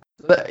Mars.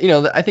 But,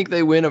 I think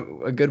they win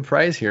a good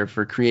prize here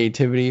for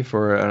creativity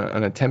for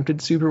an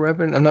attempted super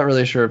weapon. I'm not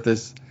really sure if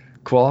this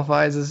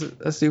qualifies as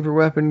a super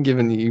weapon,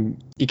 given that you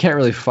can't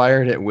really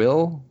fire it at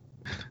will.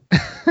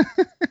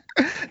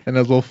 And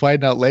as we'll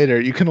find out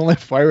later, you can only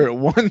fire it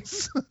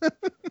once.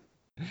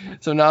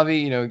 So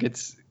Na'vi,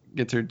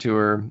 gets her to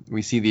her.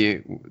 We see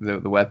the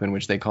weapon,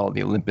 which they call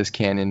the Olympus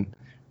cannon,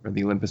 or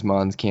the Olympus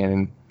Mons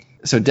cannon.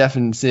 So Def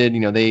and Cid,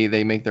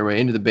 they make their way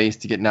into the base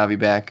to get Na'vi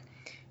back.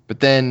 But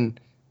then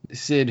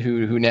Cid,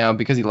 who now,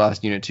 because he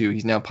lost Unit 2,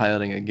 he's now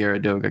piloting a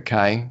Garadoga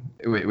Kai,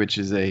 which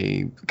is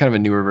a kind of a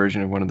newer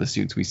version of one of the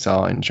suits we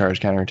saw in Charge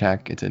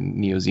Counterattack. It's a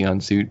Neo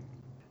Zeon suit.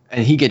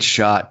 And he gets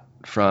shot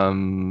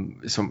from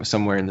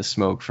somewhere in the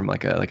smoke from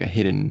like a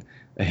hidden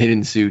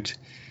suit.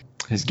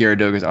 His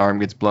Garadoga's arm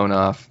gets blown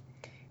off.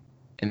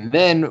 And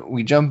then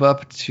we jump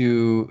up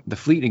to the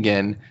fleet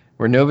again,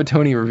 where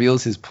Novatoni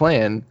reveals his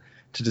plan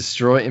to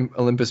destroy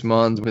Olympus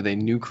Mons with a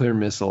nuclear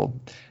missile.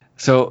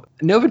 So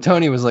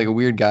Novatoni was like a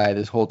weird guy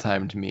this whole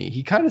time to me.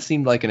 He kind of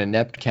seemed like an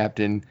inept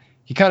captain.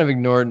 He kind of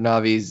ignored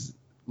Na'vi's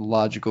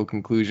logical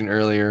conclusion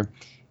earlier,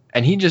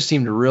 and he just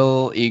seemed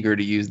real eager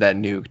to use that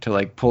nuke to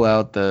like pull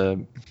out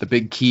the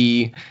big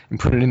key and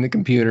put it in the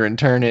computer and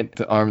turn it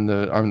to arm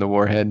the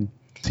warhead.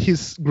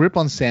 His grip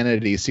on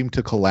sanity seemed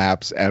to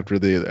collapse after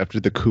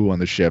the coup on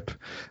the ship.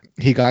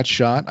 He got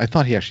shot. I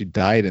thought he actually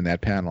died in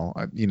that panel.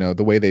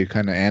 The way they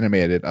kind of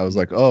animated it, I was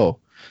like, oh,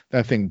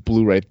 that thing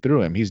blew right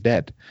through him. He's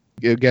dead.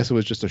 I guess it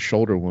was just a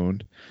shoulder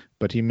wound,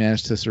 but he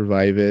managed to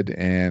survive it.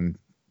 And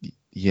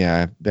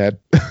yeah, that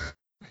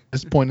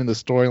this point in the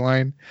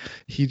storyline,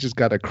 he just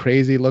got a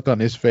crazy look on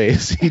his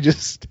face. He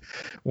just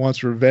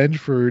wants revenge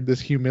for this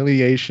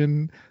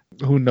humiliation.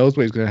 Who knows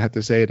what he's going to have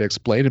to say to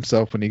explain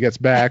himself when he gets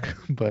back.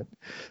 But,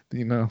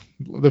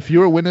 the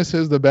fewer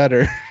witnesses, the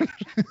better.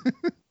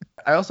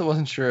 I also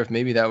wasn't sure if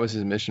maybe that was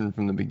his mission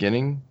from the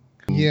beginning.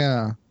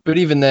 Yeah. But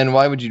even then,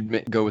 why would you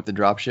go with the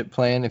dropship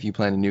plan if you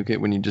plan to nuke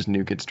it when you just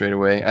nuke it straight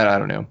away? I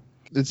don't know.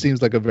 it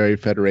seems like a very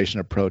Federation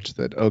approach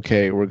that,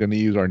 okay, we're going to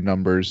use our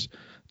numbers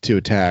to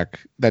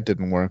attack. That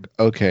didn't work.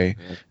 Okay,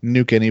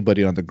 nuke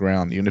anybody on the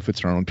ground, even if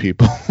it's our own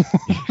people.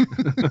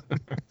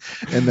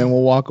 And then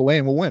we'll walk away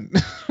and we'll win.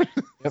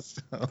 Yep.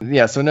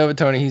 Yeah, so Nova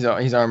Tony, he's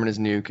arming his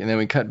nuke, and then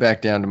we cut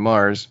back down to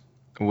Mars,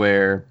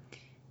 where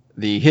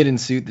the hidden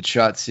suit that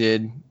shot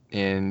Sid,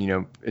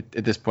 and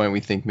at this point we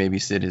think maybe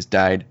Sid has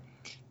died,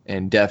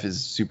 and Def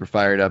is super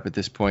fired up at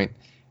this point,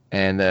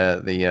 and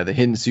the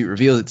hidden suit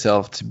reveals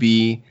itself to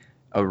be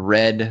a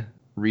red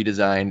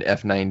redesigned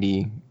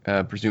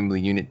F-90,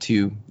 presumably Unit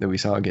 2 that we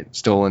saw get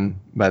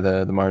stolen by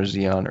the Mars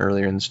Zeon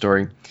earlier in the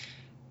story,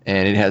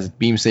 and it has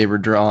beam saber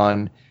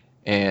drawn.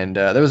 And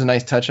there was a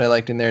nice touch I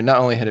liked in there. Not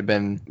only had it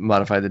been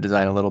modified the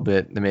design a little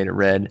bit, they made it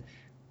red,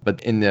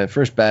 but in the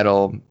first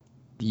battle,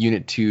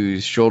 Unit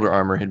 2's shoulder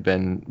armor had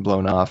been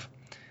blown off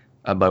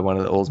by one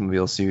of the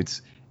Oldsmobile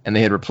suits, and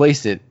they had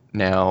replaced it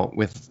now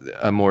with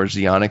a more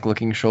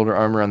Zeonic-looking shoulder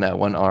armor on that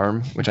one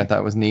arm, which I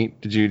thought was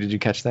neat. Did you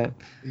catch that?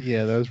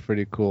 Yeah, that was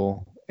pretty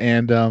cool.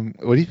 And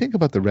what do you think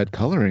about the red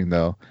coloring,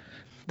 though?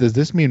 Does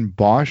this mean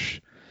Bosch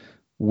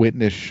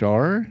witnessed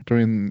Char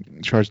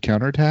during Char's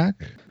counterattack?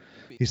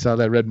 He saw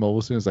that red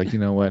mobile suit and was like, you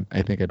know what?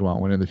 I think I'd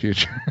want one in the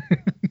future.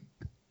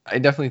 I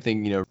definitely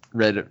think,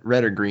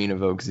 red or green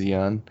evokes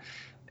Zeon.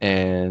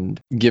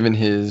 And given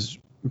his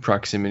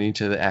proximity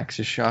to the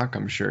Axis shock,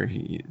 I'm sure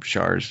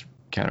Char's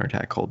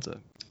counterattack holds up.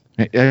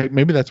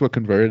 Maybe that's what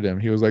converted him.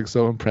 He was like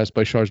so impressed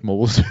by Char's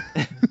mobile suit.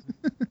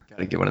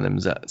 Gotta get one of them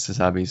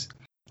Sasabis.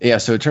 Yeah,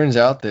 so it turns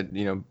out that,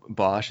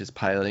 Bosch is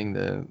piloting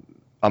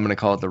I'm going to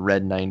call it the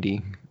Red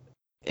 90.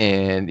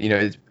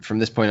 And, from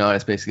this point on,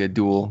 it's basically a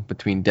duel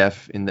between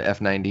Def in the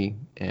F-90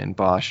 and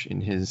Bosch in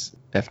his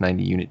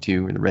F-90 Unit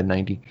 2, or the Red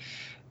 90.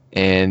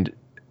 And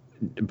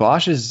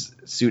Bosch's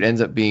suit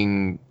ends up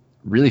being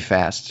really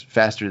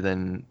faster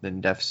than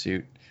Def's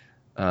suit.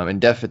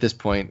 And Def at this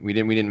point, we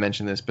didn't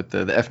mention this, but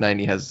the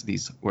F-90 has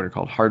these what are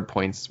called hard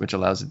points, which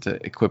allows it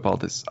to equip all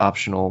these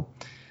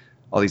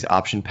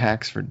option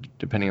packs for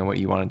depending on what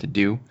you want it to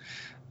do.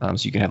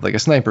 So you can have like a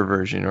sniper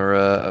version,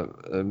 or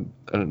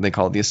they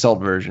call it the assault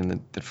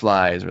version that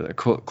flies, or the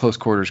close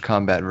quarters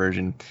combat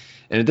version.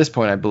 And at this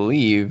point, I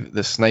believe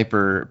the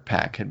sniper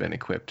pack had been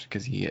equipped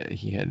because he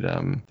had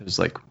there's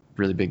like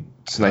really big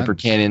sniper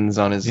cannons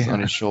on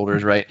his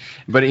shoulders, right?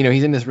 But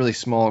he's in this really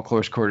small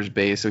close quarters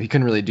base, so he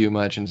couldn't really do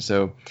much, and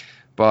so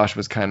Bosch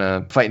was kind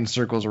of fighting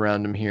circles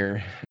around him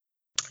here.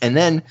 And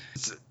then,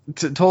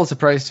 total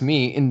surprise to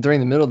me, during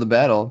the middle of the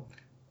battle,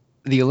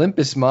 the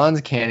Olympus Mons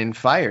cannon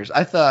fires.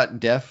 I thought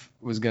Def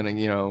was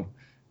gonna,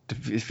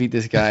 defeat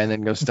this guy and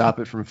then go stop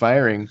it from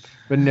firing,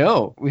 but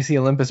no. We see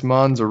Olympus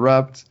Mons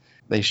erupt.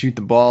 They shoot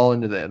the ball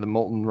into the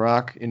molten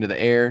rock into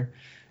the air.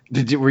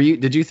 Did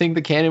you think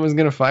the cannon was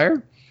gonna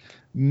fire?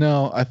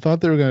 No, I thought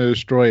they were going to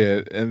destroy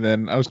it, and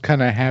then I was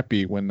kind of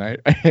happy when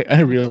I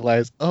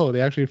realized, oh,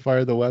 they actually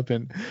fired the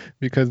weapon,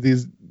 because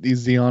these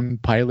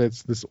Zeon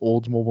pilots, this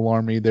Oldsmobile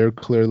army, they're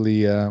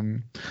clearly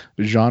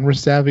genre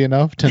savvy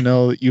enough to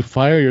know that you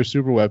fire your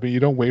super weapon, you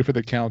don't wait for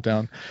the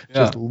countdown,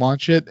 just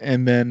launch it,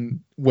 and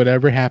then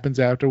whatever happens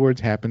afterwards,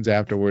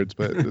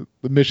 but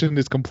the mission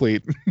is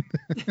complete.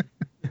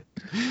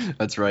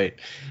 That's right.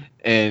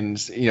 And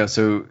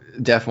so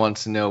Def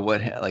wants to know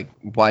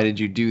why did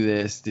you do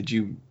this? Did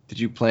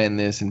you plan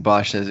this? And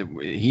Bosch says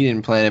he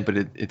didn't plan it, but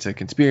it's a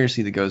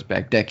conspiracy that goes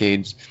back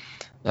decades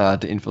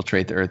to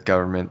infiltrate the Earth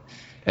government.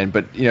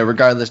 But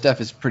regardless,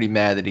 Def is pretty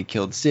mad that he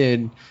killed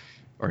Sid,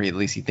 or at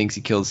least he thinks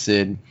he killed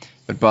Sid.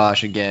 But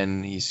Bosch,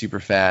 again, he's super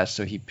fast,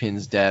 so he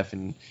pins Def,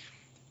 and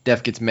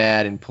Def gets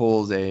mad and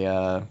pulls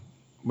a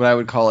what I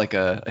would call like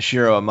a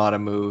Shiro Amada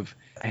move.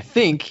 I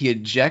think he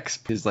ejects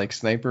his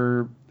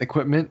sniper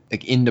equipment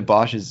into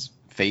Bosch's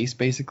face,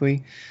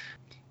 basically,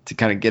 to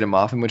kind of get him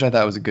off him, which I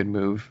thought was a good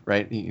move,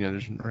 right?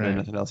 There's really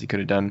nothing else he could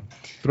have done.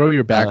 Throw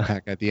your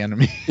backpack at the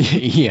enemy.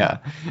 Yeah.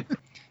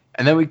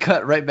 And then we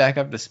cut right back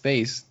up to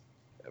space.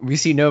 We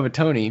see Nova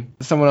Tony.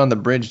 Someone on the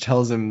bridge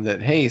tells him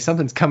that, hey,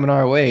 something's coming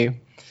our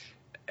way.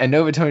 And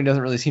Nova Tony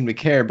doesn't really seem to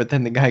care, but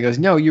then the guy goes,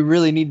 no, you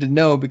really need to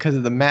know because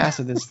of the mass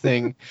of this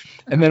thing.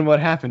 And then what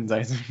happens,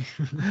 Isaac?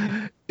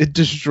 It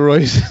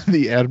destroys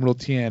the Admiral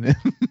Tianum.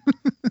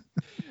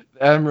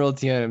 Admiral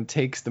Tianum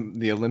takes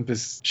the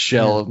Olympus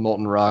shell of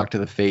molten rock to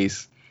the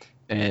face,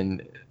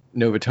 and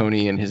Nova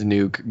Tony and his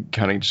nuke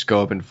kind of just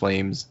go up in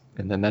flames,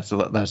 and then that's the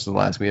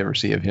last we ever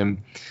see of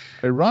him.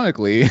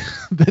 Ironically,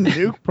 the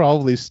nuke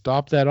probably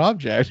stopped that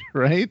object,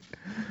 right?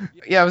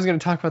 Yeah, I was going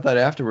to talk about that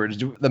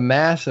afterwards. The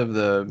mass of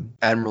the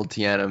Admiral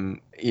Tianum,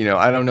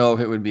 I don't know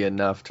if it would be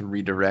enough to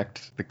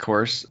redirect the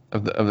course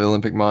of the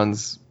Olympic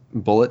Mons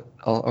bullet,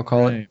 I'll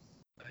call it.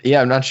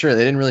 Yeah, I'm not sure.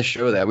 They didn't really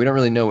show that. We don't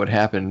really know what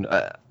happened.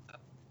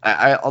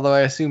 Although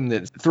I assume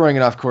that throwing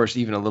it off course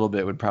even a little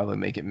bit would probably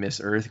make it miss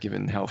Earth,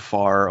 given how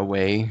far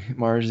away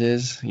Mars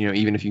is.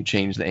 Even if you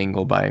change the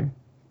angle by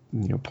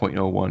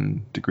 0.01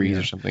 degrees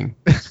or something.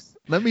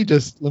 Let me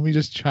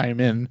just chime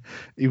in,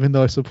 even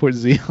though I support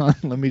Zeon.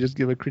 Let me just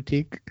give a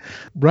critique.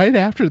 Right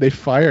after they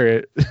fire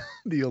it,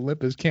 the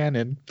Olympus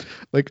cannon,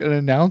 like an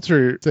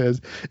announcer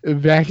says,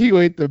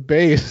 evacuate the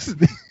base.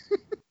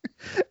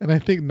 And I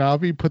think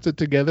Navi puts it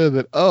together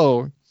that,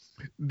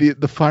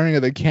 the firing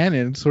of the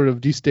cannon sort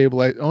of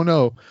destabilized. Oh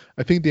no,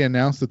 I think they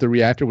announced that the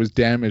reactor was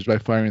damaged by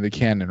firing the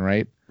cannon,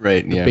 right?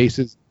 Right. The Yeah.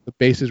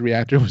 base's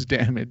reactor was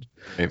damaged.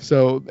 Right.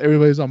 So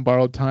everybody's on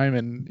borrowed time,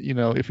 and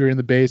if you're in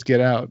the base,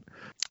 get out.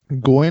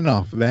 Going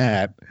off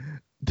that,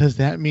 does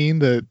that mean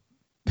that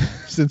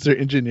since their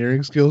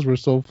engineering skills were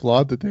so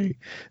flawed that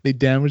they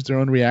damaged their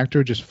own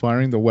reactor just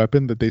firing the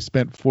weapon that they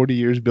spent 40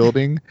 years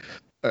building?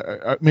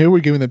 Maybe we're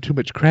giving them too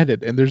much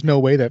credit, and there's no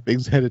way that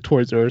thing's headed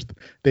towards Earth.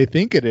 They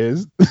think it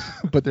is,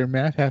 but their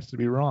math has to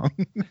be wrong.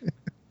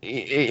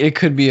 It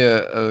could be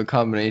a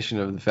combination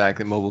of the fact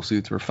that mobile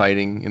suits were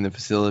fighting in the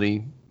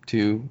facility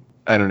too.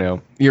 I don't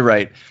know. You're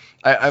right.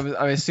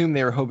 I assume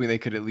they were hoping they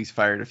could at least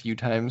fire it a few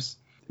times.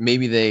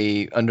 Maybe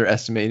they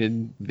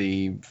underestimated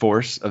the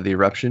force of the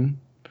eruption.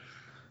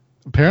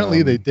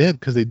 Apparently they did,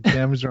 because they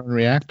damaged their own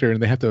reactor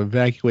and they have to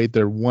evacuate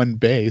their one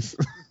base.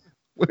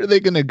 Where are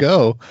they going to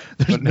go?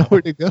 There's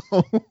nowhere to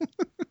go.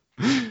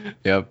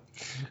 Yep.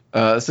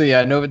 So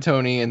yeah,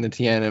 Novatoni and the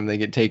Tianum, they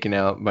get taken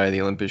out by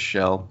the Olympus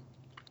shell.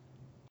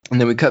 And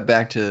then we cut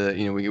back to,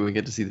 we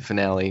get to see the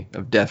finale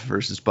of Def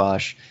versus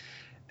Bosch.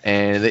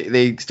 And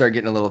they start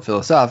getting a little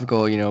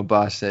philosophical.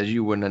 Bosch says,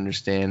 you wouldn't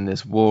understand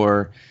this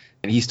war.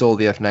 And he stole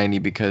the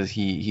F-90 because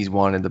he's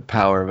wanted the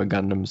power of a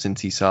Gundam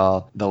since he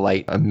saw the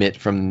light emit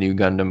from the new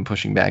Gundam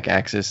pushing back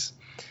Axis.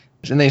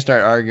 And they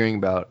start arguing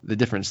about the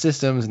different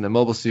systems and the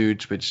mobile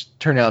suits, which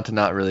turn out to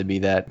not really be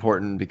that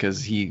important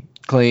because he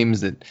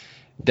claims that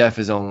Def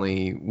is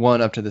only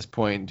one up to this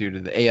point due to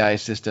the AI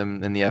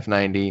system and the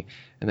F-90.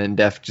 And then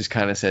Def just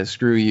kind of says,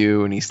 screw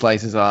you, and he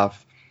slices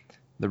off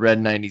the Red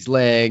 90's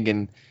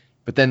leg.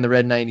 But then the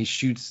Red 90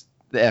 shoots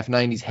the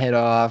F-90's head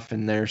off,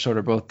 and they're sort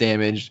of both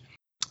damaged.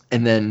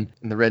 And then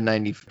the Red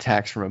 90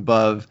 attacks from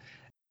above.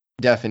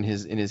 Def in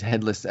his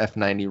headless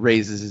F-90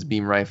 raises his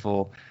beam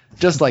rifle,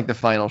 just like the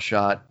final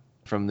shot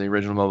from the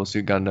original Mobile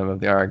Suit Gundam of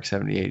the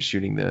RX-78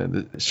 shooting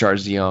the Char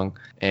Xiong.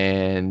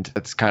 And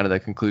that's kind of the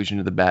conclusion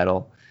of the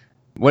battle.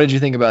 What did you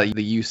think about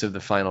the use of the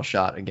final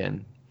shot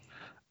again?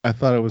 I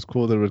thought it was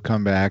cool that it would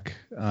come back.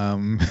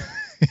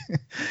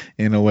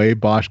 In a way,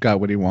 Bosch got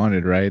what he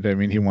wanted, right? I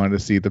mean, he wanted to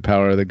see the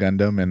power of the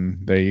Gundam, and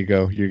there you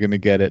go. You're going to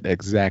get it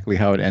exactly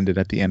how it ended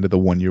at the end of the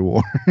 1 year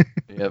war.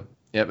 Yep.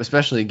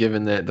 Especially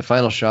given that the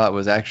final shot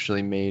was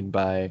actually made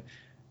by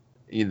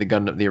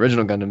the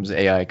original Gundam's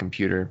AI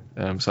computer.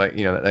 So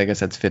I guess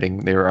that's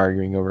fitting. They were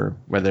arguing over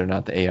whether or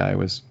not the AI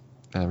was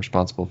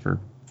responsible for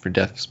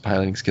Def's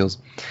piloting skills.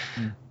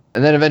 Mm.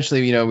 And then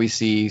eventually, we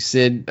see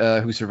Sid,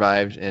 who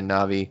survived, and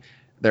Navi.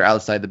 They're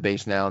outside the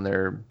base now, and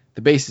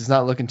the base is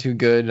not looking too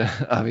good.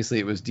 Obviously,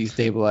 it was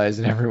destabilized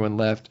and everyone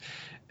left.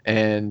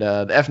 And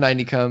the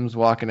F-90 comes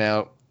walking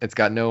out. It's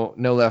got no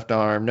left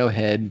arm, no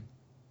head,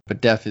 but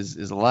Def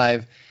is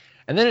alive.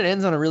 And then it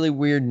ends on a really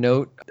weird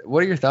note.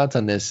 What are your thoughts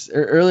on this?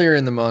 Earlier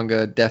in the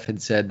manga, Def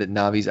had said that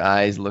Navi's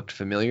eyes looked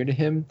familiar to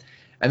him.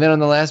 And then on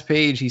the last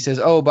page, he says,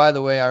 oh, by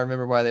the way, I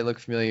remember why they look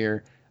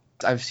familiar.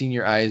 I've seen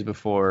your eyes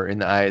before in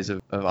the eyes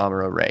of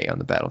Amuro Ray on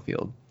the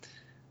battlefield.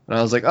 And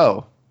I was like,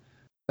 oh,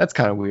 that's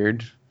kind of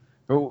weird.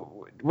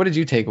 What did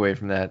you take away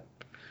from that?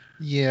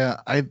 Yeah,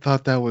 I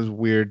thought that was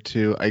weird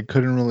too. I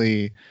couldn't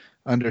really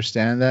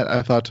understand that.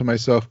 I thought to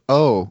myself,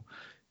 oh,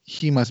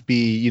 he must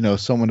be,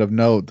 someone of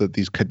note that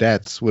these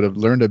cadets would have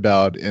learned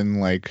about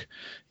in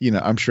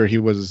I'm sure he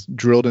was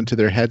drilled into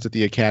their heads at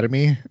the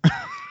academy.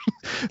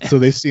 So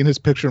they've seen his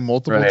picture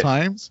multiple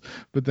times.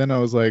 But then I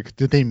was like,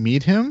 did they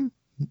meet him?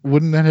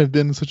 Wouldn't that have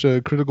been such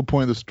a critical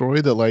point of the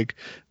story that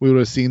we would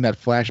have seen that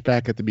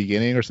flashback at the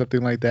beginning or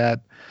something like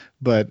that?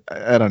 But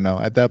I don't know.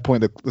 At that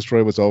point, the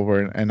story was over,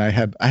 and I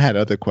had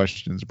other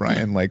questions,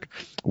 Brian.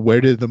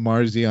 Where did the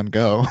Mars Zeon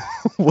go?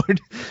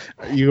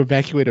 You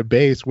evacuate a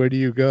base. Where do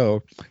you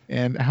go?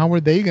 And how are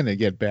they going to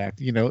get back?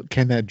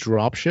 Can that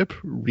dropship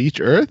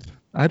reach Earth?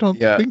 I don't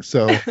think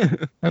so.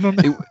 I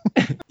don't know.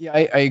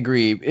 I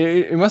agree.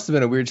 It must have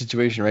been a weird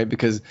situation, right?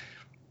 Because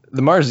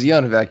the Mars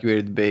Zeon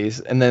evacuated the base,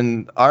 and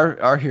then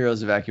our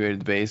heroes evacuated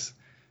the base.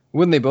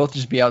 Wouldn't they both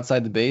just be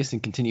outside the base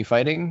and continue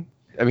fighting?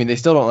 I mean, they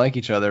still don't like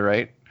each other,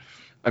 right?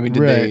 I mean,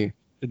 did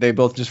they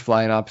both just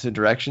fly in opposite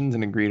directions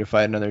and agree to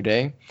fight another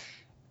day?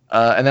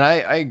 And then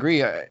I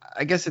agree.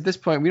 I guess at this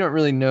point, we don't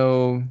really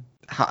know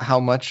how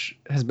much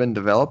has been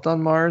developed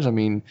on Mars. I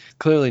mean,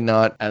 clearly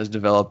not as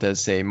developed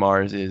as, say,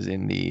 Mars is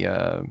in the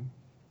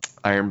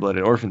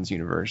Iron-Blooded Orphans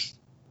universe.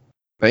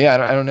 But yeah,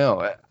 I don't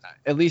know.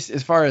 At least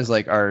as far as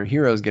our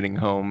heroes getting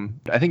home,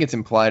 I think it's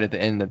implied at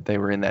the end that they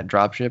were in that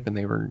dropship and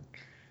they were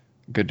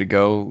good to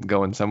go,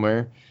 going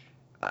somewhere.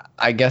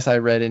 I guess I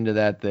read into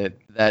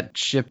that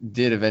ship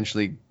did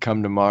eventually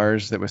come to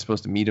Mars that was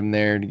supposed to meet him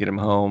there to get him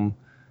home.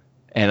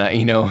 And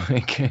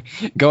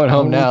going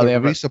home now, they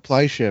have a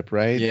resupply ship,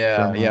 right?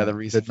 Yeah, the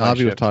resupply that Navi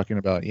ship was talking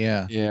about.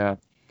 Yeah.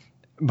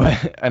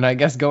 And I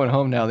guess going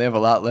home now, they have a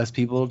lot less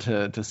people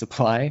to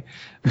supply,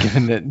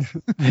 given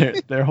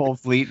that their whole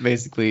fleet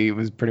basically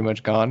was pretty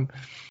much gone.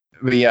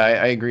 But yeah,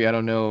 I agree. I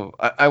don't know.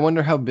 I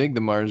wonder how big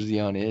the Mars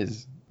Xeon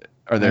is.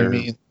 Are there, I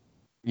mean,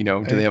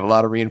 do they have a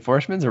lot of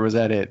reinforcements, or was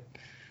that it?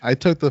 I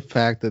took the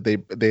fact that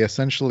they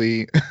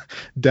essentially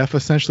Def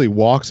essentially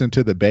walks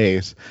into the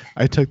base.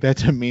 I took that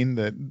to mean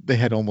that they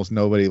had almost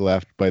nobody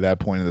left by that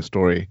point in the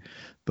story.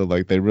 That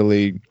like they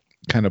really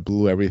kind of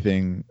blew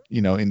everything,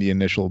 in the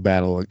initial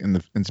battle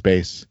in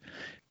space.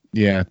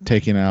 Yeah,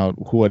 taking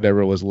out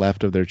whatever was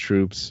left of their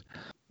troops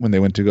when they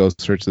went to go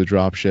search the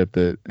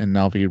dropship and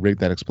Na'vi rigged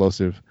that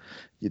explosive.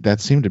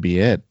 That seemed to be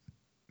it.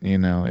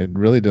 It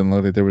really didn't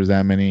look like there was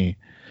that many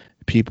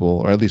people,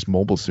 or at least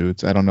mobile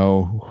suits. I don't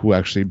know who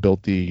actually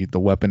built the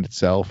weapon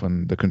itself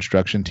and the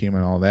construction team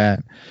and all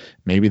that.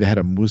 Maybe they had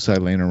a Musai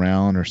laying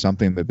around or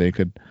something that they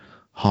could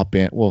hop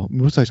in. Well,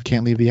 Musais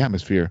can't leave the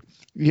atmosphere.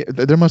 Yeah,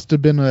 there must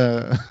have been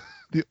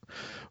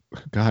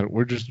God,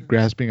 we're just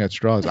grasping at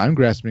straws. I'm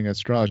grasping at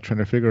straws, trying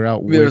to figure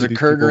out. There was a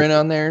Kurgan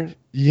on there.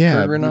 Yeah,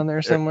 Kurgan on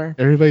there somewhere.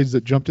 Everybody's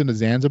that jumped into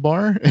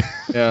Zanzibar.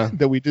 Yeah,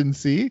 that we didn't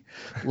see.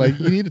 Like,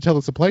 you need to tell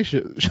the supply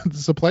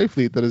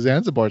fleet that a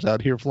Zanzibar's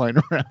out here flying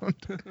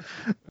around.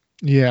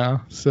 Yeah,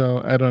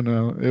 so I don't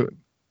know.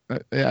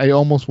 I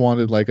almost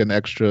wanted like an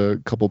extra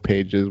couple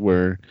pages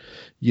where,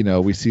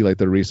 we see like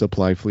the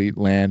resupply fleet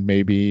land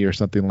maybe or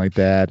something like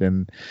that,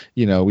 and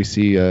we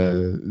see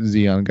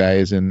Xeon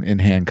guys in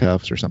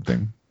handcuffs or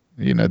something.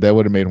 That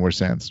would have made more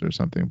sense or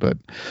something. But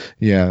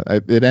yeah,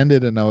 it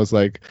ended and I was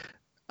like,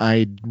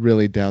 I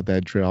really doubt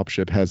that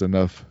dropship has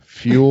enough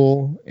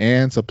fuel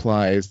and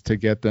supplies to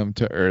get them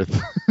to Earth.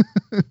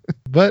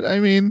 But I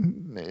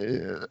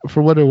mean,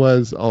 for what it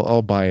was,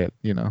 I'll buy it.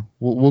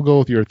 We'll go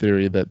with your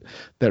theory that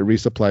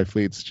resupply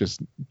fleet's just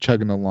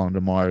chugging along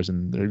to Mars,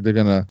 and they're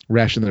gonna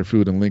ration their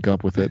food and link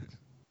up with it.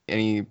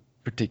 Any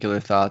particular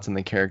thoughts on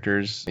the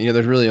characters?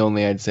 There's really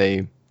only, I'd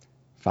say,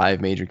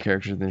 5 major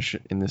characters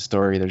in this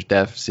story. There's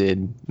Def,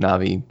 Cid,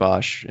 Na'vi,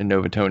 Bosch, and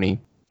Nova Tony.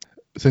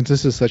 Since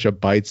this is such a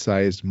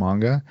bite-sized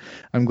manga,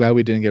 I'm glad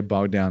we didn't get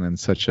bogged down in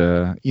such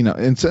a,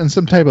 in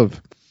some type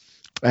of,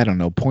 I don't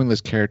know,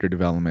 pointless character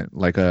development,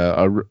 like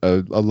a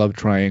love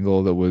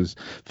triangle that was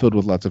filled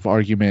with lots of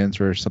arguments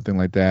or something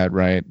like that,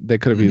 right? They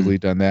could have easily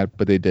done that,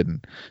 but they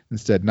didn't.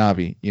 Instead,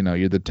 Na'vi,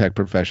 you're the tech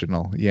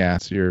professional. Yeah,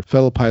 so your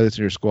fellow pilots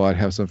in your squad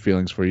have some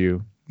feelings for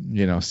you.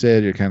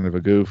 Cid, you're kind of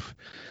a goof.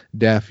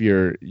 Def,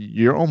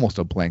 you're almost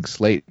a blank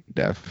slate,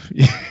 Def.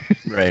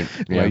 Right.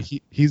 Yeah. Like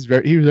he's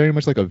very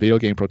much like a video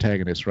game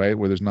protagonist, right?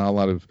 Where there's not a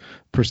lot of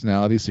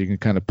personality, so you can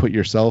kind of put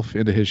yourself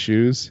into his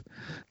shoes.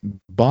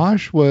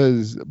 Bosch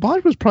was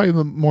probably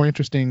the more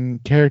interesting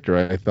character,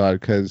 I thought,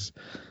 because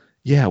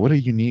what a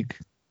unique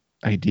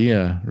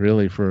idea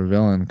really for a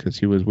villain, because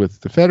he was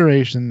with the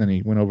Federation, then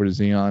he went over to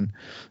Xeon.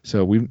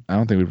 So I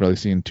don't think we've really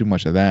seen too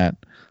much of that.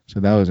 So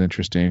that was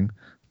interesting.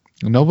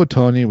 Nova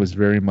Tony was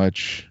very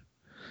much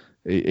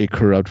a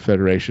corrupt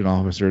Federation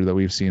officer that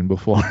we've seen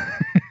before.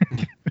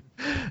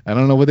 I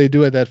don't know what they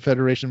do at that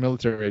Federation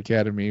Military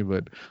Academy,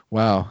 but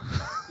wow,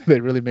 they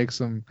really make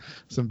some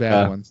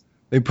bad ones.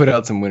 They put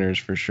out some winners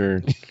for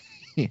sure.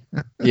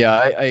 Yeah,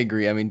 I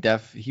agree. I mean,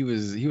 Def, he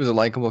was a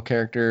likable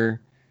character,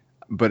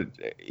 but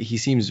he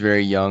seems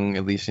very young,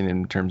 at least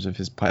in terms of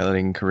his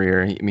piloting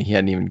career. He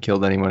hadn't even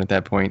killed anyone at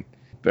that point,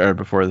 or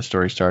before the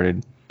story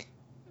started.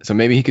 So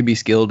maybe he could be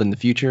skilled in the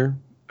future.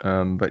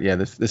 But yeah,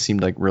 this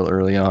seemed like real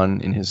early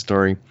on in his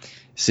story.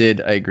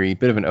 Cid, I agree,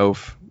 bit of an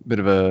oaf, bit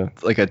of a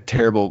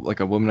terrible,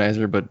 like a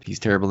womanizer, but he's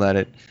terrible at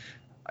it.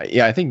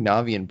 I think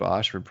Na'vi and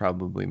Bosch were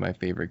probably my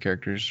favorite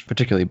characters,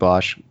 particularly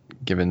Bosch,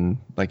 given,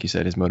 like you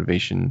said, his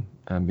motivation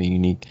being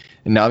unique.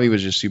 And Na'vi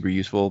was just super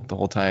useful the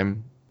whole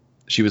time.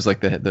 She was like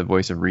the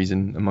voice of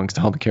reason amongst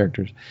all the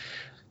characters.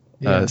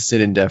 Yeah.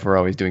 Cid and Def were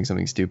always doing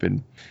something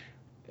stupid.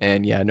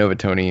 And yeah, Nova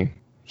Tony,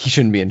 he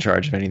shouldn't be in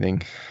charge of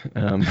anything.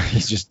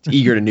 He's just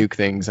eager to nuke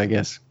things, I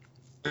guess.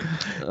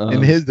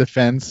 In his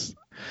defense,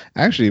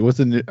 actually,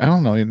 I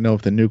don't know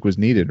if the nuke was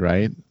needed,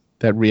 right?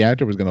 That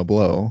reactor was going to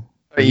blow.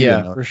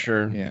 Yeah, for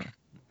sure. Yeah.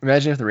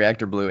 Imagine if the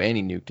reactor blew and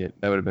he nuked it.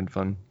 That would have been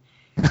fun.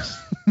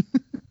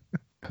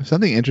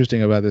 Something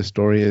interesting about this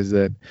story is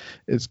that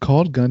it's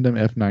called Gundam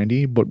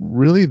F90, but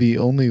really the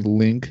only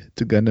link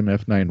to Gundam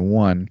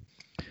F91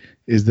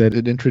 is that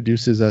it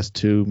introduces us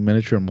to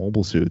miniature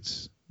mobile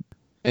suits.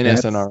 And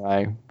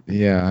SNRI.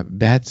 Yeah,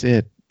 that's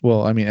it.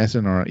 Well, I mean,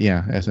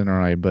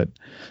 SNRI, but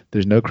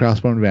there's no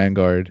Crossbone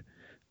Vanguard.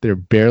 They're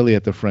barely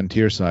at the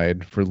frontier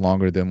side for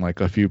longer than like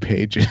a few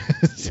pages.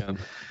 Yeah.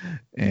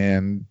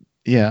 And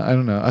yeah, I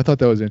don't know. I thought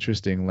that was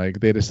interesting. Like,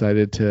 they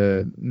decided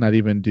to not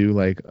even do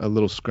like a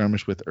little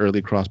skirmish with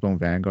early Crossbone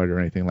Vanguard or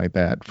anything like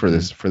that for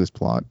this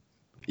plot.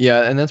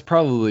 Yeah, and that's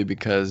probably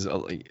because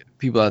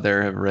people out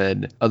there have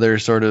read other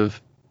sort of,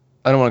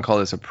 I don't want to call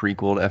this a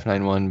prequel to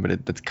F91,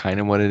 but that's kind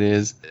of what it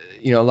is.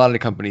 A lot of the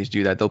companies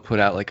do that. They'll put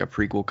out like a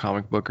prequel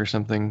comic book or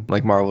something.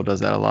 Like Marvel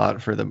does that a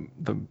lot for the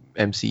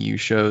MCU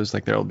shows.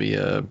 Like there'll be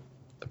a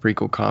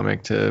prequel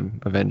comic to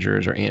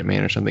Avengers or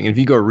Ant-Man or something. And if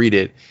you go read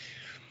it,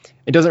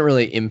 it doesn't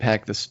really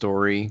impact the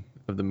story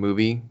of the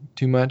movie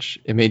too much.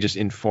 It may just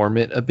inform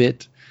it a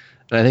bit.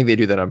 And I think they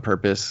do that on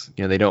purpose.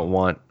 They don't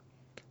want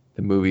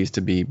the movies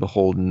to be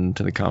beholden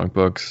to the comic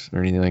books or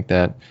anything like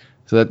that.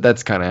 So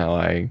that's kind of how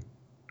I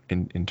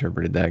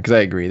interpreted that, because I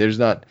agree. There's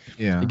not.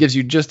 Yeah. It gives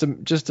you just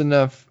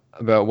enough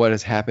about what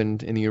has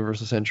happened in the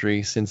Universal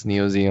Century since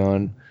Neo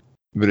Zeon,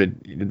 but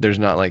there's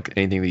not like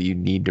anything that you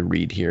need to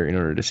read here in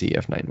order to see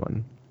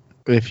F91.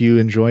 If you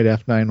enjoyed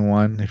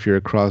F91, if you're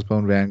a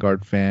Crossbone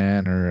Vanguard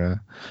fan or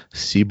a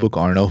Seabook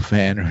Arno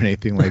fan or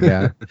anything like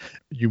that,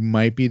 you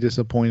might be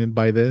disappointed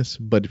by this.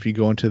 But if you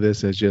go into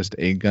this as just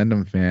a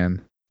Gundam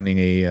fan,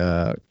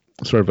 a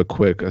sort of a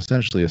quick,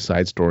 essentially a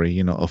side story,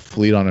 a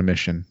fleet on a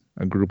mission,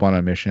 a group on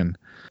a mission,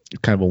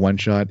 kind of a one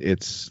shot.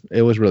 It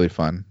was really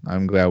fun.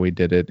 I'm glad we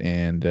did it,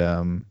 and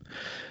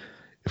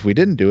if we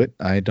didn't do it,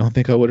 I don't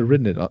think I would have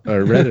written it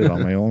or read it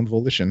on my own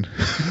volition.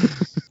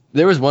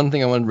 There was one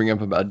thing I want to bring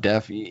up about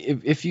Def.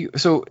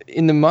 So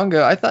in the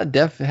manga, I thought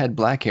Def had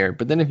black hair,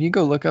 but then if you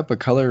go look up a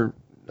color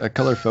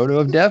photo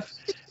of Def,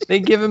 they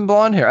give him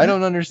blonde hair. I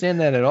don't understand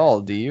that at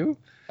all. Do you?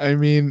 I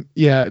mean,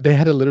 yeah, they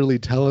had to literally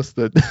tell us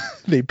that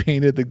they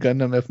painted the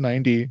Gundam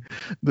F90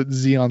 that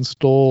Zeon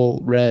stole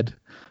red.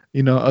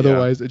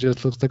 Otherwise it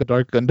just looks like a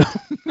dark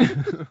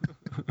Gundam.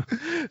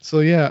 So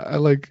yeah,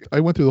 I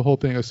went through the whole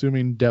thing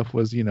assuming Def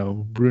was,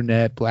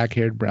 brunette, black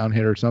haired, brown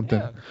hair or something.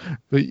 Yeah.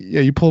 But yeah,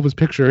 you pull up his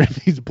picture and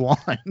he's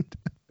blonde.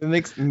 It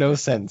makes no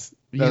sense.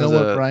 You know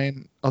what,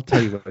 Brian? I'll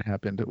tell you what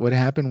happened. What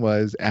happened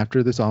was,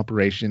 after this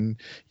operation,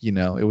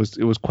 it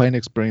was quite an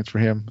experience for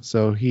him.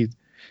 So he's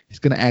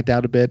gonna act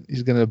out a bit.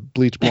 He's gonna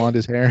bleach blonde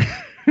his hair.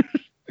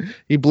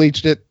 He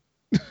bleached it.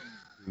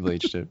 There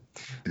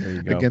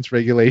you go. Against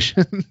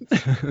regulations.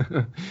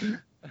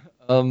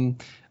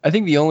 I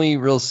think the only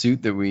real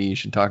suit that we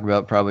should talk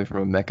about, probably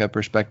from a mecha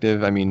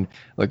perspective, I mean,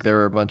 look, there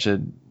were a bunch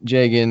of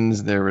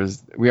Jagans.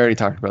 We already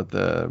talked about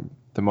the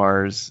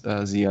Mars,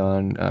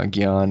 Zeon,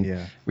 Gion.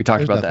 Yeah. We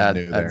talked about the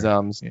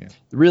Adzoms. Yeah.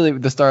 Really,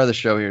 the star of the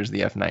show here is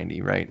the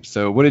F90, right?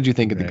 So what did you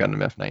think of the Gundam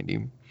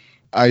F90?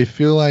 I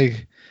feel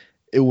like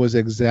it was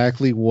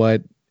exactly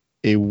what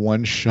a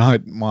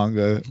one-shot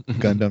manga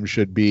Gundam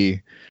should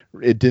be.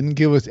 It didn't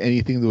give us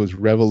anything that was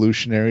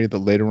revolutionary that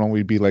later on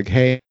we'd be like,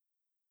 hey,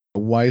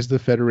 why is the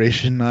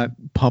Federation not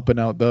pumping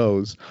out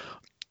those?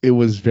 It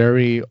was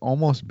very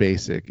almost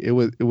basic. It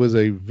was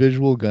a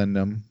visual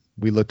Gundam.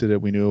 We looked at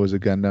it, we knew it was a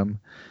Gundam,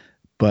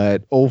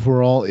 but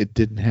overall it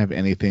didn't have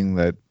anything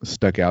that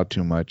stuck out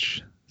too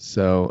much.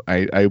 So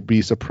I'd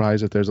be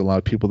surprised if there's a lot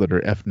of people that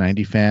are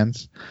F90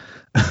 fans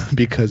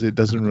because it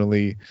doesn't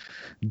really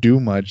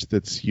do much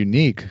that's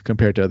unique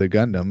compared to other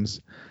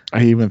Gundams.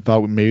 I even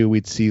thought maybe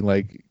we'd see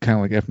kind of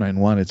like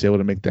F91, it's able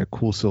to make that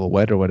cool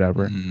silhouette or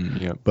whatever.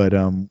 Yeah. But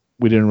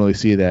we didn't really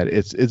see that.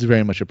 It's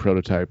very much a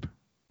prototype.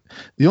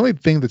 The only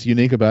thing that's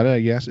unique about it, I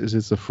guess, is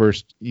it's the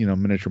first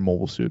miniature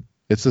mobile suit.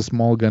 It's a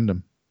small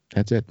Gundam.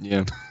 That's it.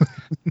 Yeah.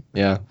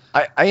 Yeah.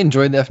 I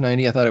enjoyed the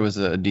F90. I thought it was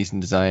a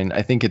decent design.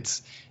 I think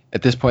it's,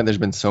 at this point, there's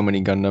been so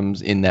many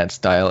Gundams in that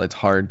style. It's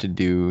hard to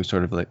do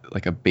sort of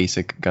like a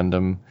basic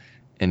Gundam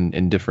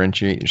and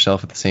differentiate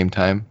yourself at the same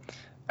time.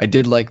 I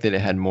did like that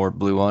it had more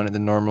blue on it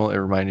than normal. It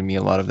reminded me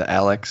a lot of the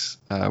Alex,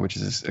 which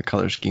is a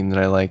color scheme that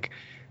I like.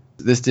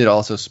 This did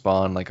also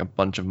spawn a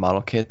bunch of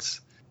model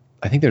kits.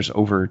 I think there's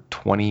over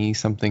 20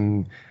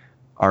 something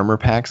armor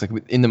packs.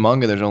 In the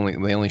manga, they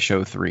only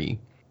show 3,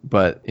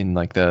 but in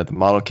the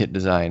model kit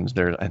designs,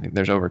 I think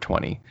there's over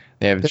 20.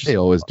 They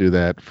always do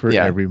that for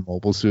every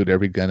mobile suit,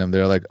 every Gundam.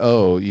 They're like,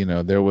 oh,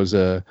 there was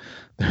an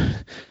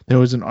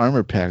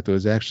armor pack that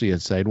was actually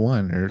at Side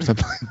 1 or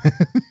something,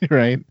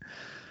 right?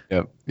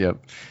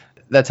 Yep.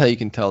 That's how you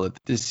can tell that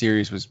this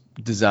series was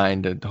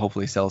designed to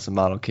hopefully sell some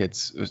model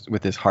kits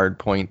with this hard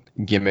point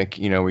gimmick,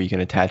 where you can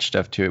attach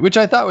stuff to it, which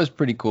I thought was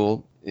pretty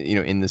cool,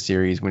 in the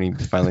series when he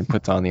finally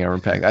puts on the armor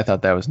pack. I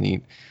thought that was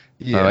neat.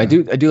 Yeah. I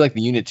do like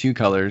the Unit 2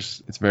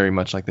 colors. It's very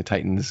much like the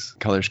Titans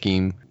color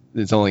scheme.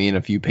 It's only in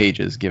a few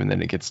pages, given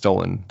that it gets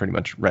stolen pretty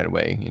much right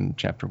away in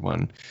chapter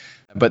 1.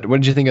 But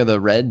what did you think of the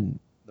red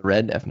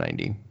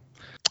F90?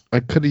 I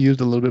could have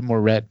used a little bit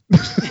more red.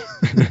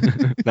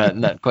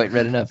 not quite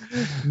red enough.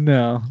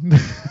 No.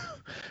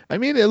 I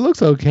mean, it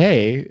looks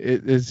okay.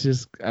 It's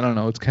just, I don't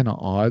know, it's kind of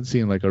odd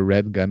seeing a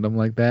red Gundam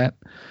like that.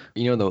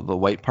 The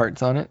white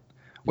parts on it?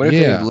 What if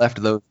they had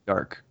left those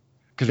dark?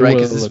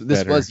 Because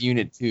this was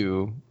Unit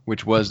 2,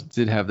 which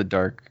did have the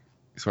dark,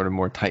 sort of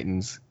more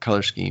Titans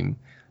color scheme.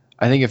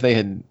 I think if they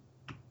had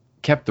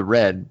kept the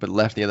red but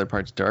left the other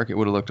parts dark, it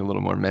would have looked a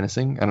little more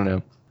menacing. I don't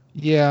know.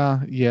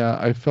 Yeah.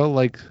 I felt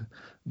like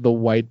the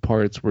white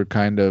parts were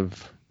kind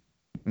of...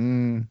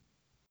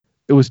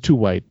 it was too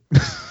white.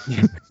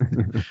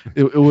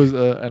 it was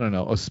I don't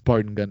know, a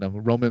Spartan Gundam,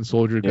 a Roman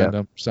soldier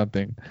Gundam, or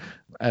something.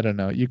 I don't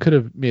know. You could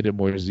have made it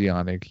more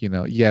Zeonic.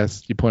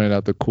 Yes, you pointed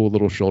out the cool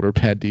little shoulder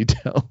pad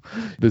detail,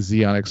 the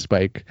Zeonic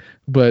spike,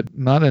 but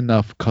not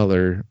enough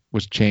color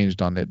was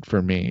changed on it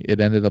for me.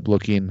 It ended up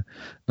looking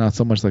not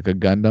so much like a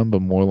Gundam,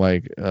 but more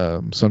like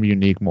some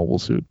unique mobile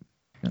suit.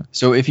 Yeah.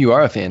 So if you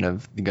are a fan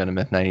of the Gundam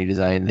F90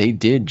 design, they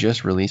did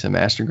just release a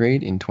master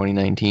grade in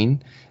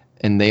 2019,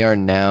 and they are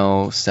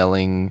now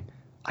selling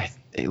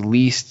at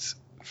least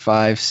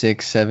 5,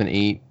 6, 7,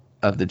 8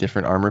 of the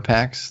different armor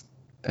packs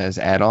as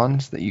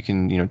add-ons that you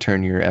can,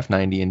 turn your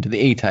F90 into the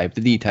A type,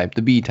 the D type,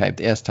 the B type,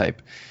 the S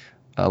type.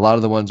 A lot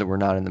of the ones that were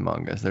not in the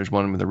manga. So there's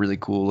one with a really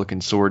cool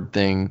looking sword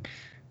thing,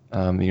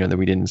 that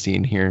we didn't see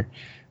in here.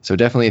 So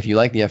definitely, if you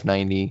like the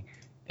F90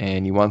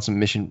 and you want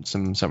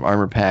some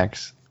armor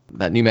packs,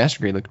 that new Master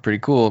Grade looked pretty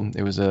cool. I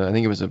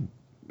think it was a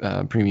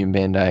premium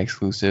Bandai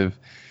exclusive.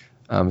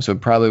 So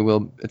it probably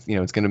will.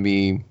 It's going to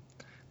be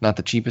not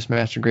the cheapest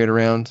Master Grade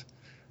around.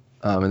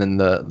 And then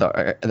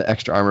the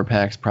extra armor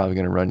pack's probably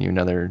going to run you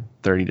another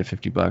 $30 to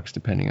 $50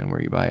 depending on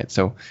where you buy it.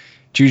 So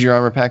choose your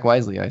armor pack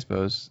wisely, I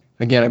suppose.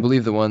 Again, I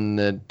believe the one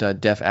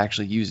that Def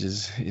actually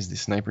uses is the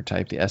sniper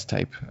type, the S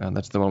type.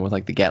 That's the one with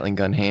like the Gatling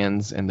gun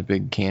hands and the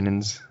big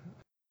cannons.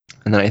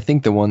 And then I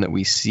think the one that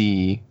we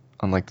see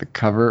on like the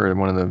cover or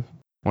one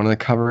of the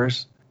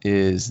covers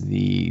is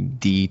the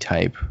D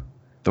type,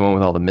 the one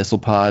with all the missile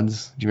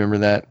pods. Do you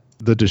remember that?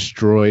 The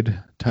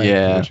destroyed type,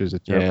 yeah, which is a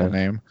terrible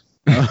name.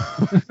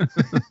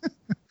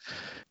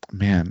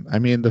 Man, I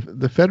mean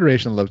the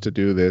Federation loves to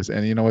do this,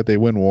 and you know what? They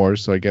win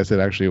wars, so I guess it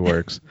actually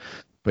works.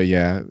 But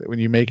yeah, when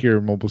you make your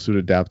mobile suit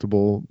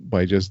adaptable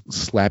by just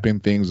slapping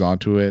things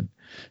onto it,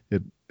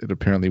 it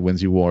apparently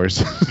wins you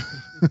wars.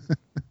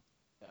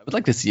 I would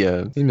like to see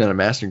maybe not a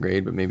Master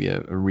Grade, but maybe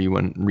a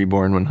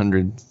Reborn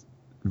 100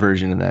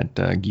 version of that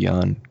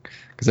Gion,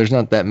 because there's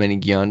not that many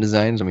Gion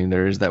designs. I mean,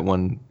 there is that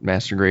one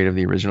Master Grade of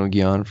the original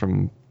Gion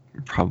from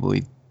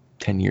probably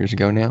 10 years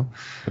ago now.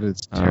 But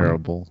it's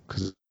terrible.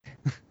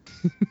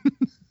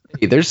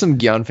 Hey, there's some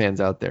Gion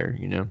fans out there,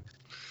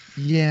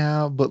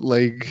 Yeah, but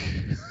like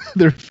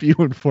they're few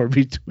and far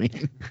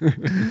between.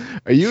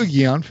 Are you a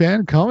Gion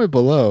fan? Comment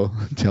below.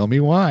 Tell me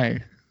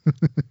why.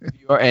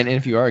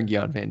 If you are a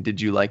Gion fan,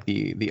 did you like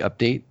the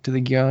update to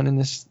the Gion in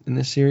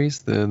this series,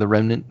 the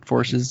Remnant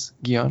Forces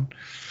Gion?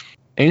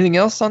 Anything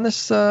else on this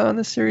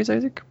series,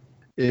 Isaac?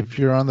 If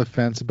you're on the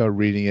fence about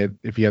reading it,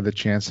 if you have the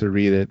chance to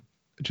read it,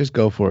 just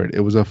go for it.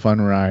 It was a fun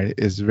ride.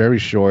 It's very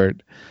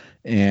short.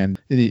 And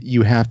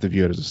you have to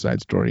view it as a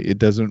side story. It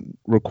doesn't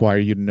require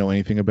you to know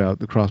anything about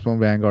the Crossbone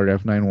Vanguard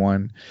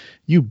F91.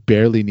 You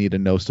barely need to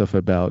know stuff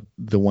about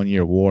the 1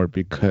 Year War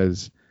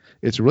because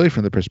it's really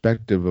from the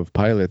perspective of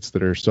pilots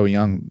that are so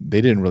young,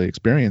 they didn't really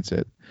experience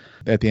it.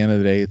 At the end of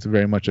the day, it's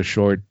very much a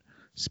short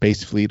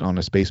space fleet on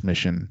a space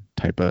mission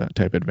type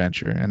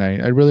adventure. And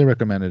I really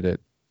recommended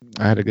it.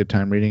 I had a good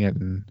time reading it,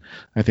 and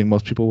I think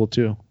most people will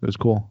too. It was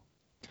cool.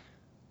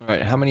 All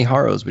right, how many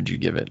Haros would you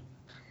give it?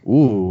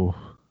 Ooh.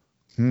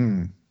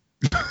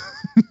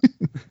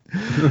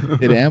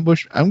 It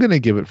ambushed. I'm gonna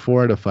give it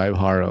 4 out of 5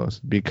 Haros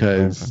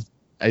because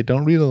I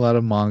don't read a lot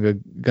of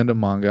Gundam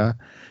manga,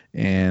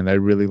 and I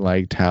really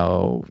liked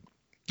how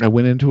I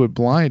went into it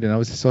blind, and I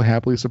was so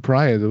happily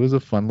surprised. It was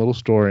a fun little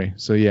story.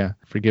 So yeah,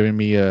 for giving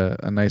me a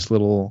nice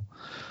little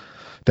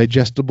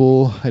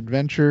digestible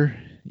adventure,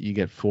 you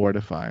get 4 out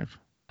of 5.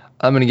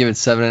 I'm gonna give it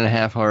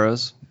 7.5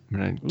 Haros. I'm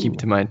gonna keep it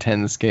to my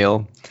 10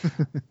 scale.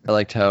 I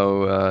liked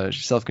how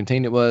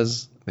self-contained it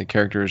was. The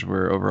characters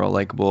were overall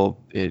likable.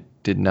 It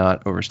did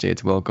not overstay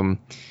its welcome.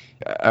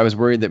 I was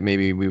worried that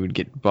maybe we would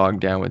get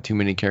bogged down with too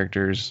many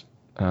characters,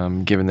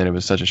 given that it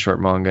was such a short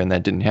manga, and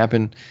that didn't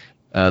happen.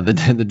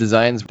 The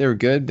designs, they were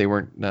good. They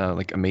weren't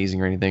like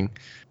amazing or anything.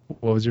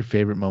 What was your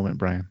favorite moment,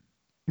 Brian?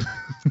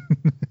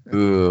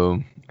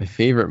 Ooh, my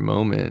favorite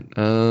moment.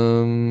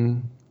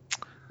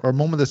 Or a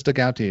moment that stuck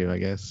out to you, I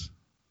guess.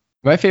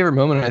 My favorite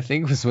moment, I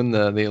think, was when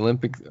the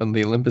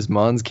Olympus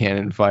Mons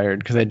cannon fired,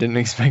 because I didn't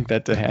expect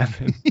that to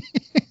happen.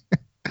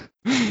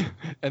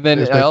 And then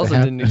I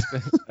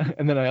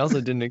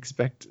also didn't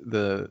expect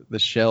the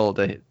shell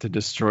to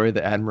destroy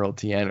the Admiral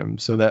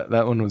Tianum. So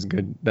that one was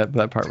good.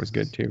 That part was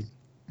good too.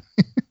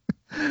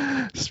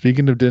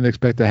 Speaking of didn't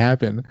expect to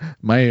happen,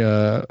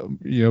 my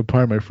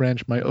part of my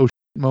French, my oh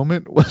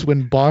moment was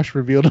when Bosch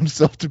revealed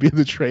himself to be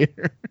the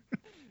traitor.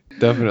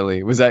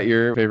 Definitely. Was that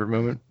your favorite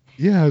moment?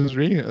 Yeah, I was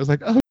reading it. I was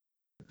like, oh.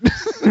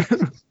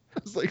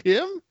 I was like,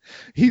 him?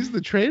 He's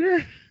the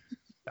traitor?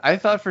 I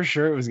thought for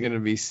sure it was going to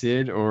be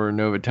Sid or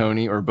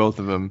Novatoni or both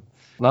of them.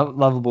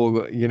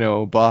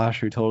 Lovable, Bosch,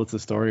 who told us the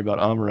story about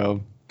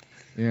Amuro.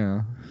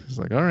 Yeah. It's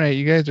like, all right,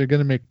 you guys are going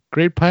to make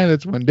great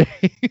pilots one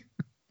day.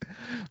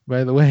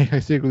 By the way, I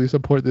secretly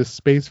support this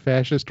space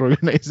fascist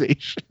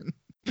organization.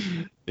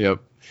 Yep.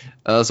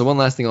 So one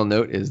last thing I'll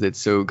note is that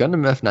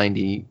Gundam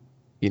F90,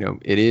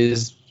 it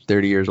is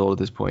 30 years old at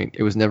this point.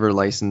 It was never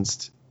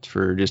licensed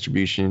for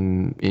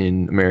distribution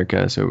in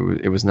America, so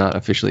it was not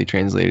officially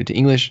translated to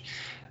English.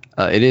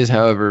 It is,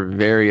 however,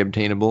 very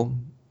obtainable.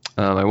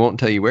 I won't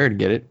tell you where to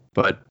get it,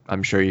 but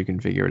I'm sure you can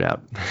figure it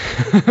out.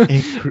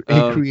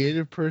 A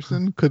creative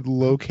person could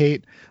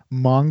locate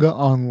manga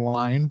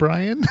online,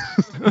 Brian?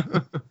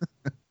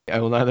 I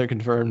will neither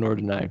confirm nor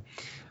deny.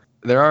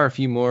 There are a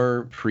few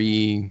more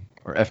pre-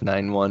 or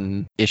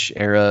F91-ish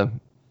era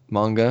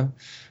manga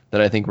that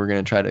I think we're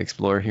going to try to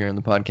explore here on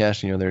the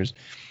podcast.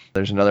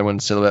 There's another one,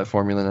 Silhouette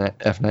Formula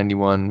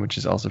F91, which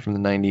is also from the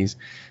 90s.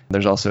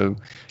 There's also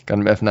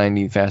Gundam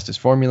F90 Fastest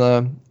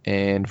Formula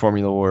and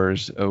Formula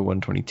Wars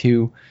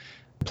 0122,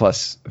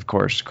 plus, of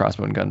course,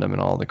 Crossbone Gundam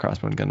and all the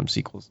Crossbone Gundam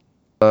sequels.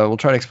 We'll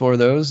try to explore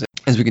those.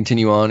 as we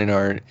continue on in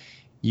our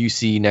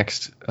UC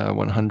Next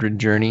 100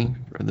 journey,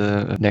 or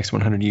the next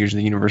 100 years of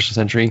the Universal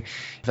Century.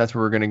 If that's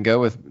where we're going to go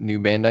with new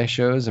Bandai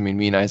shows, I mean,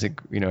 me and Isaac,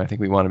 I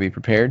think we want to be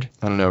prepared.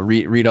 I don't know,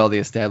 read all the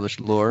established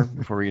lore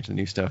before we get to the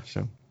new stuff.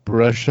 So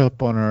brush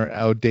up on our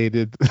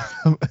outdated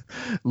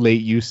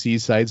late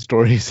UC side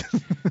stories.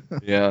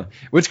 Yeah.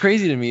 What's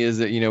crazy to me is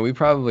that, we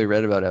probably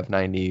read about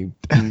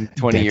F90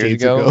 20 years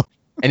ago,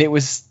 and it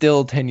was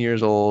still 10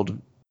 years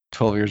old,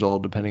 12 years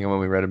old, depending on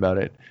when we read about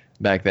it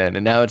back then.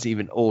 And now it's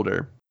even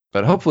older.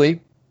 But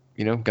hopefully,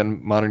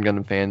 modern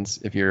Gundam fans,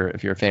 if you're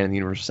a fan of the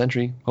Universal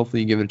Century,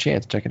 hopefully you give it a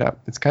chance. Check it out.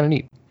 It's kind of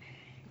neat.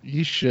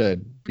 You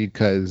should,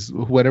 because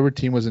whatever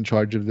team was in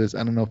charge of this,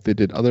 I don't know if they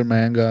did other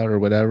manga or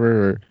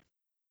whatever, or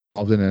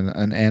involved in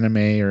an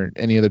anime or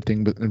any other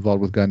thing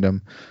involved with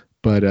Gundam,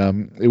 but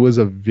it was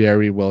a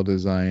very well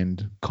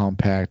designed,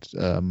 compact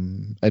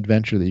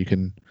adventure that you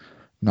can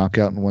knock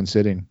out in one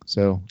sitting.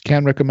 So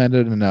can't recommend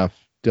it enough.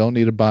 Don't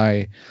need to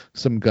buy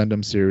some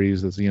Gundam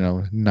series that's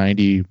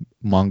 90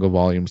 manga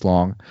volumes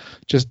long.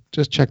 Just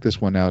check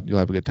this one out. You'll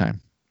have a good time.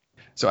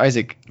 So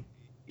Isaac,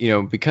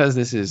 because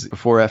this is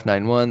before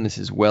F91, this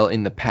is well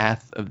in the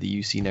path of the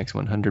UC Next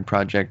 100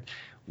 project.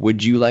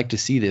 Would you like to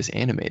see this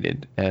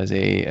animated as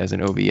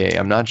an OVA?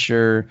 I'm not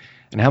sure.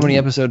 And how many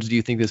episodes do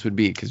you think this would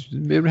be? Because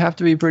it would have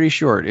to be pretty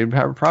short. It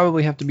would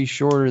probably have to be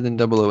shorter than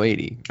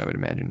 0080, I would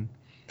imagine.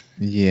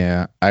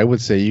 Yeah, I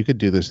would say you could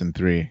do this in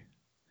 3.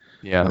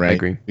 Yeah, right? I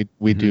agree.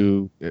 We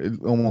do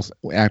almost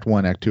Act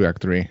 1, Act 2,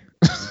 Act 3.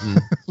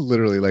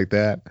 Literally like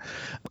that.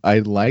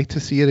 I'd like to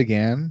see it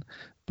again,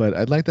 but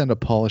I'd like them to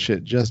polish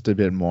it just a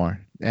bit more.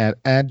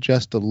 Add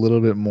just a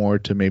little bit more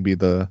to maybe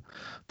the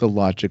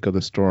logic of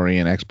the story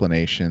and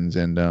explanations,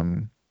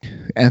 and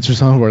answer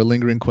some of our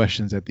lingering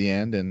questions at the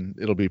end, and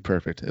it'll be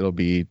perfect. It'll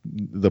be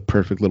the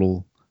perfect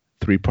little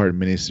 3-part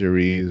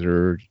miniseries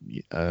or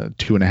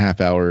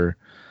 2.5 hour,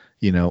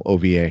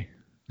 OVA.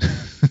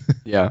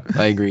 Yeah,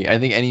 I agree. I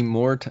think any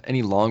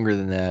longer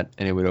than that,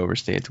 and it would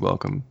overstay its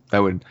welcome. That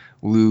would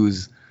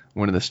lose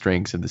one of the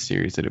strengths of the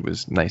series, that it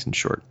was nice and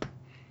short.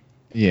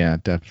 Yeah,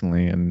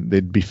 definitely. And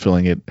they'd be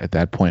filling it at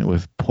that point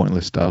with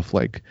pointless stuff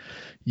like,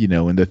 in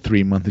the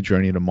 3-month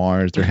journey to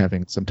Mars, they're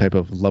having some type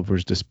of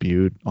lovers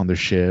dispute on their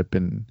ship,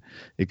 and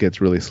it gets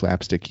really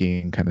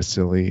slapsticky and kind of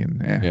silly.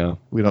 And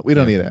we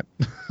don't need that.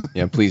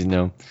 Yeah, please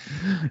no.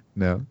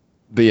 No.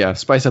 But yeah,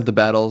 spice up the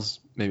battles,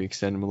 maybe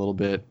extend them a little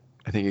bit.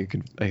 I think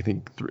a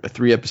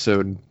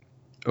 3-episode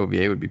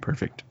OVA would be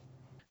perfect.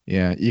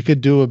 Yeah, you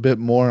could do a bit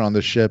more on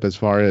the ship as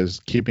far as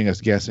keeping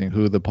us guessing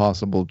who the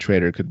possible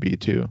traitor could be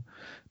too.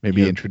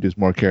 Maybe introduce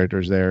more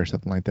characters there or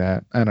something like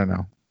that. I don't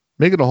know.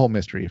 Make it a whole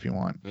mystery if you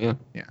want. Yeah,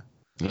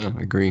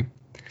 I agree.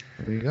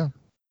 There you go.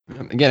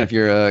 Again, if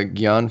you're a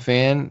Gion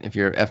fan, if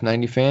you're an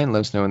F90 fan,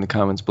 let us know in the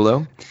comments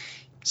below.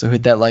 So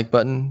hit that like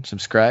button,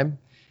 subscribe,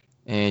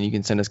 and you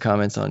can send us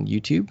comments on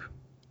YouTube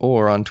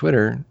or on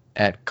Twitter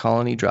at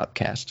Colony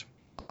Dropcast.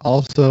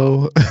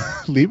 Also,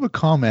 leave a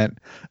comment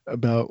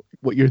about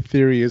what your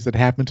theory is that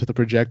happened to the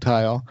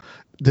projectile.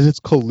 Did its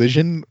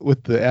collision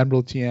with the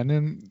Admiral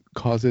Tianen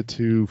cause it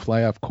to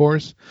fly off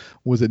course?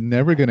 Was it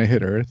never going to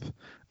hit Earth?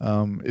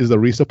 Is the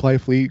resupply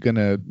fleet going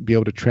to be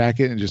able to track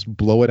it and just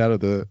blow it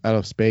out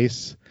of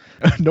space?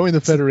 Knowing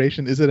the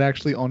Federation, is it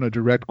actually on a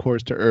direct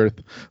course to Earth,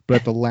 but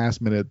at the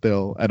last minute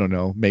they'll, I don't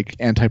know, make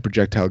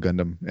anti-projectile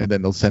Gundam, and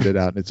then they'll send it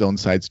out in its own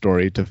side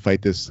story to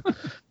fight this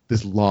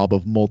lob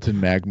of molten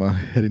magma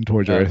heading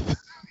towards Earth.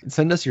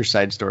 Send us your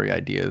side story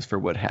ideas for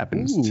what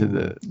happens to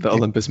the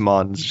Olympus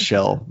Mons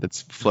shell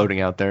that's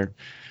floating out there.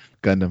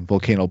 Gundam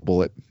volcano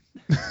bullet.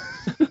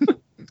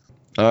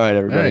 All right,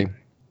 everybody. All right.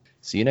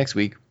 See you next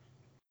week.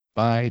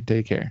 Bye.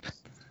 Take care.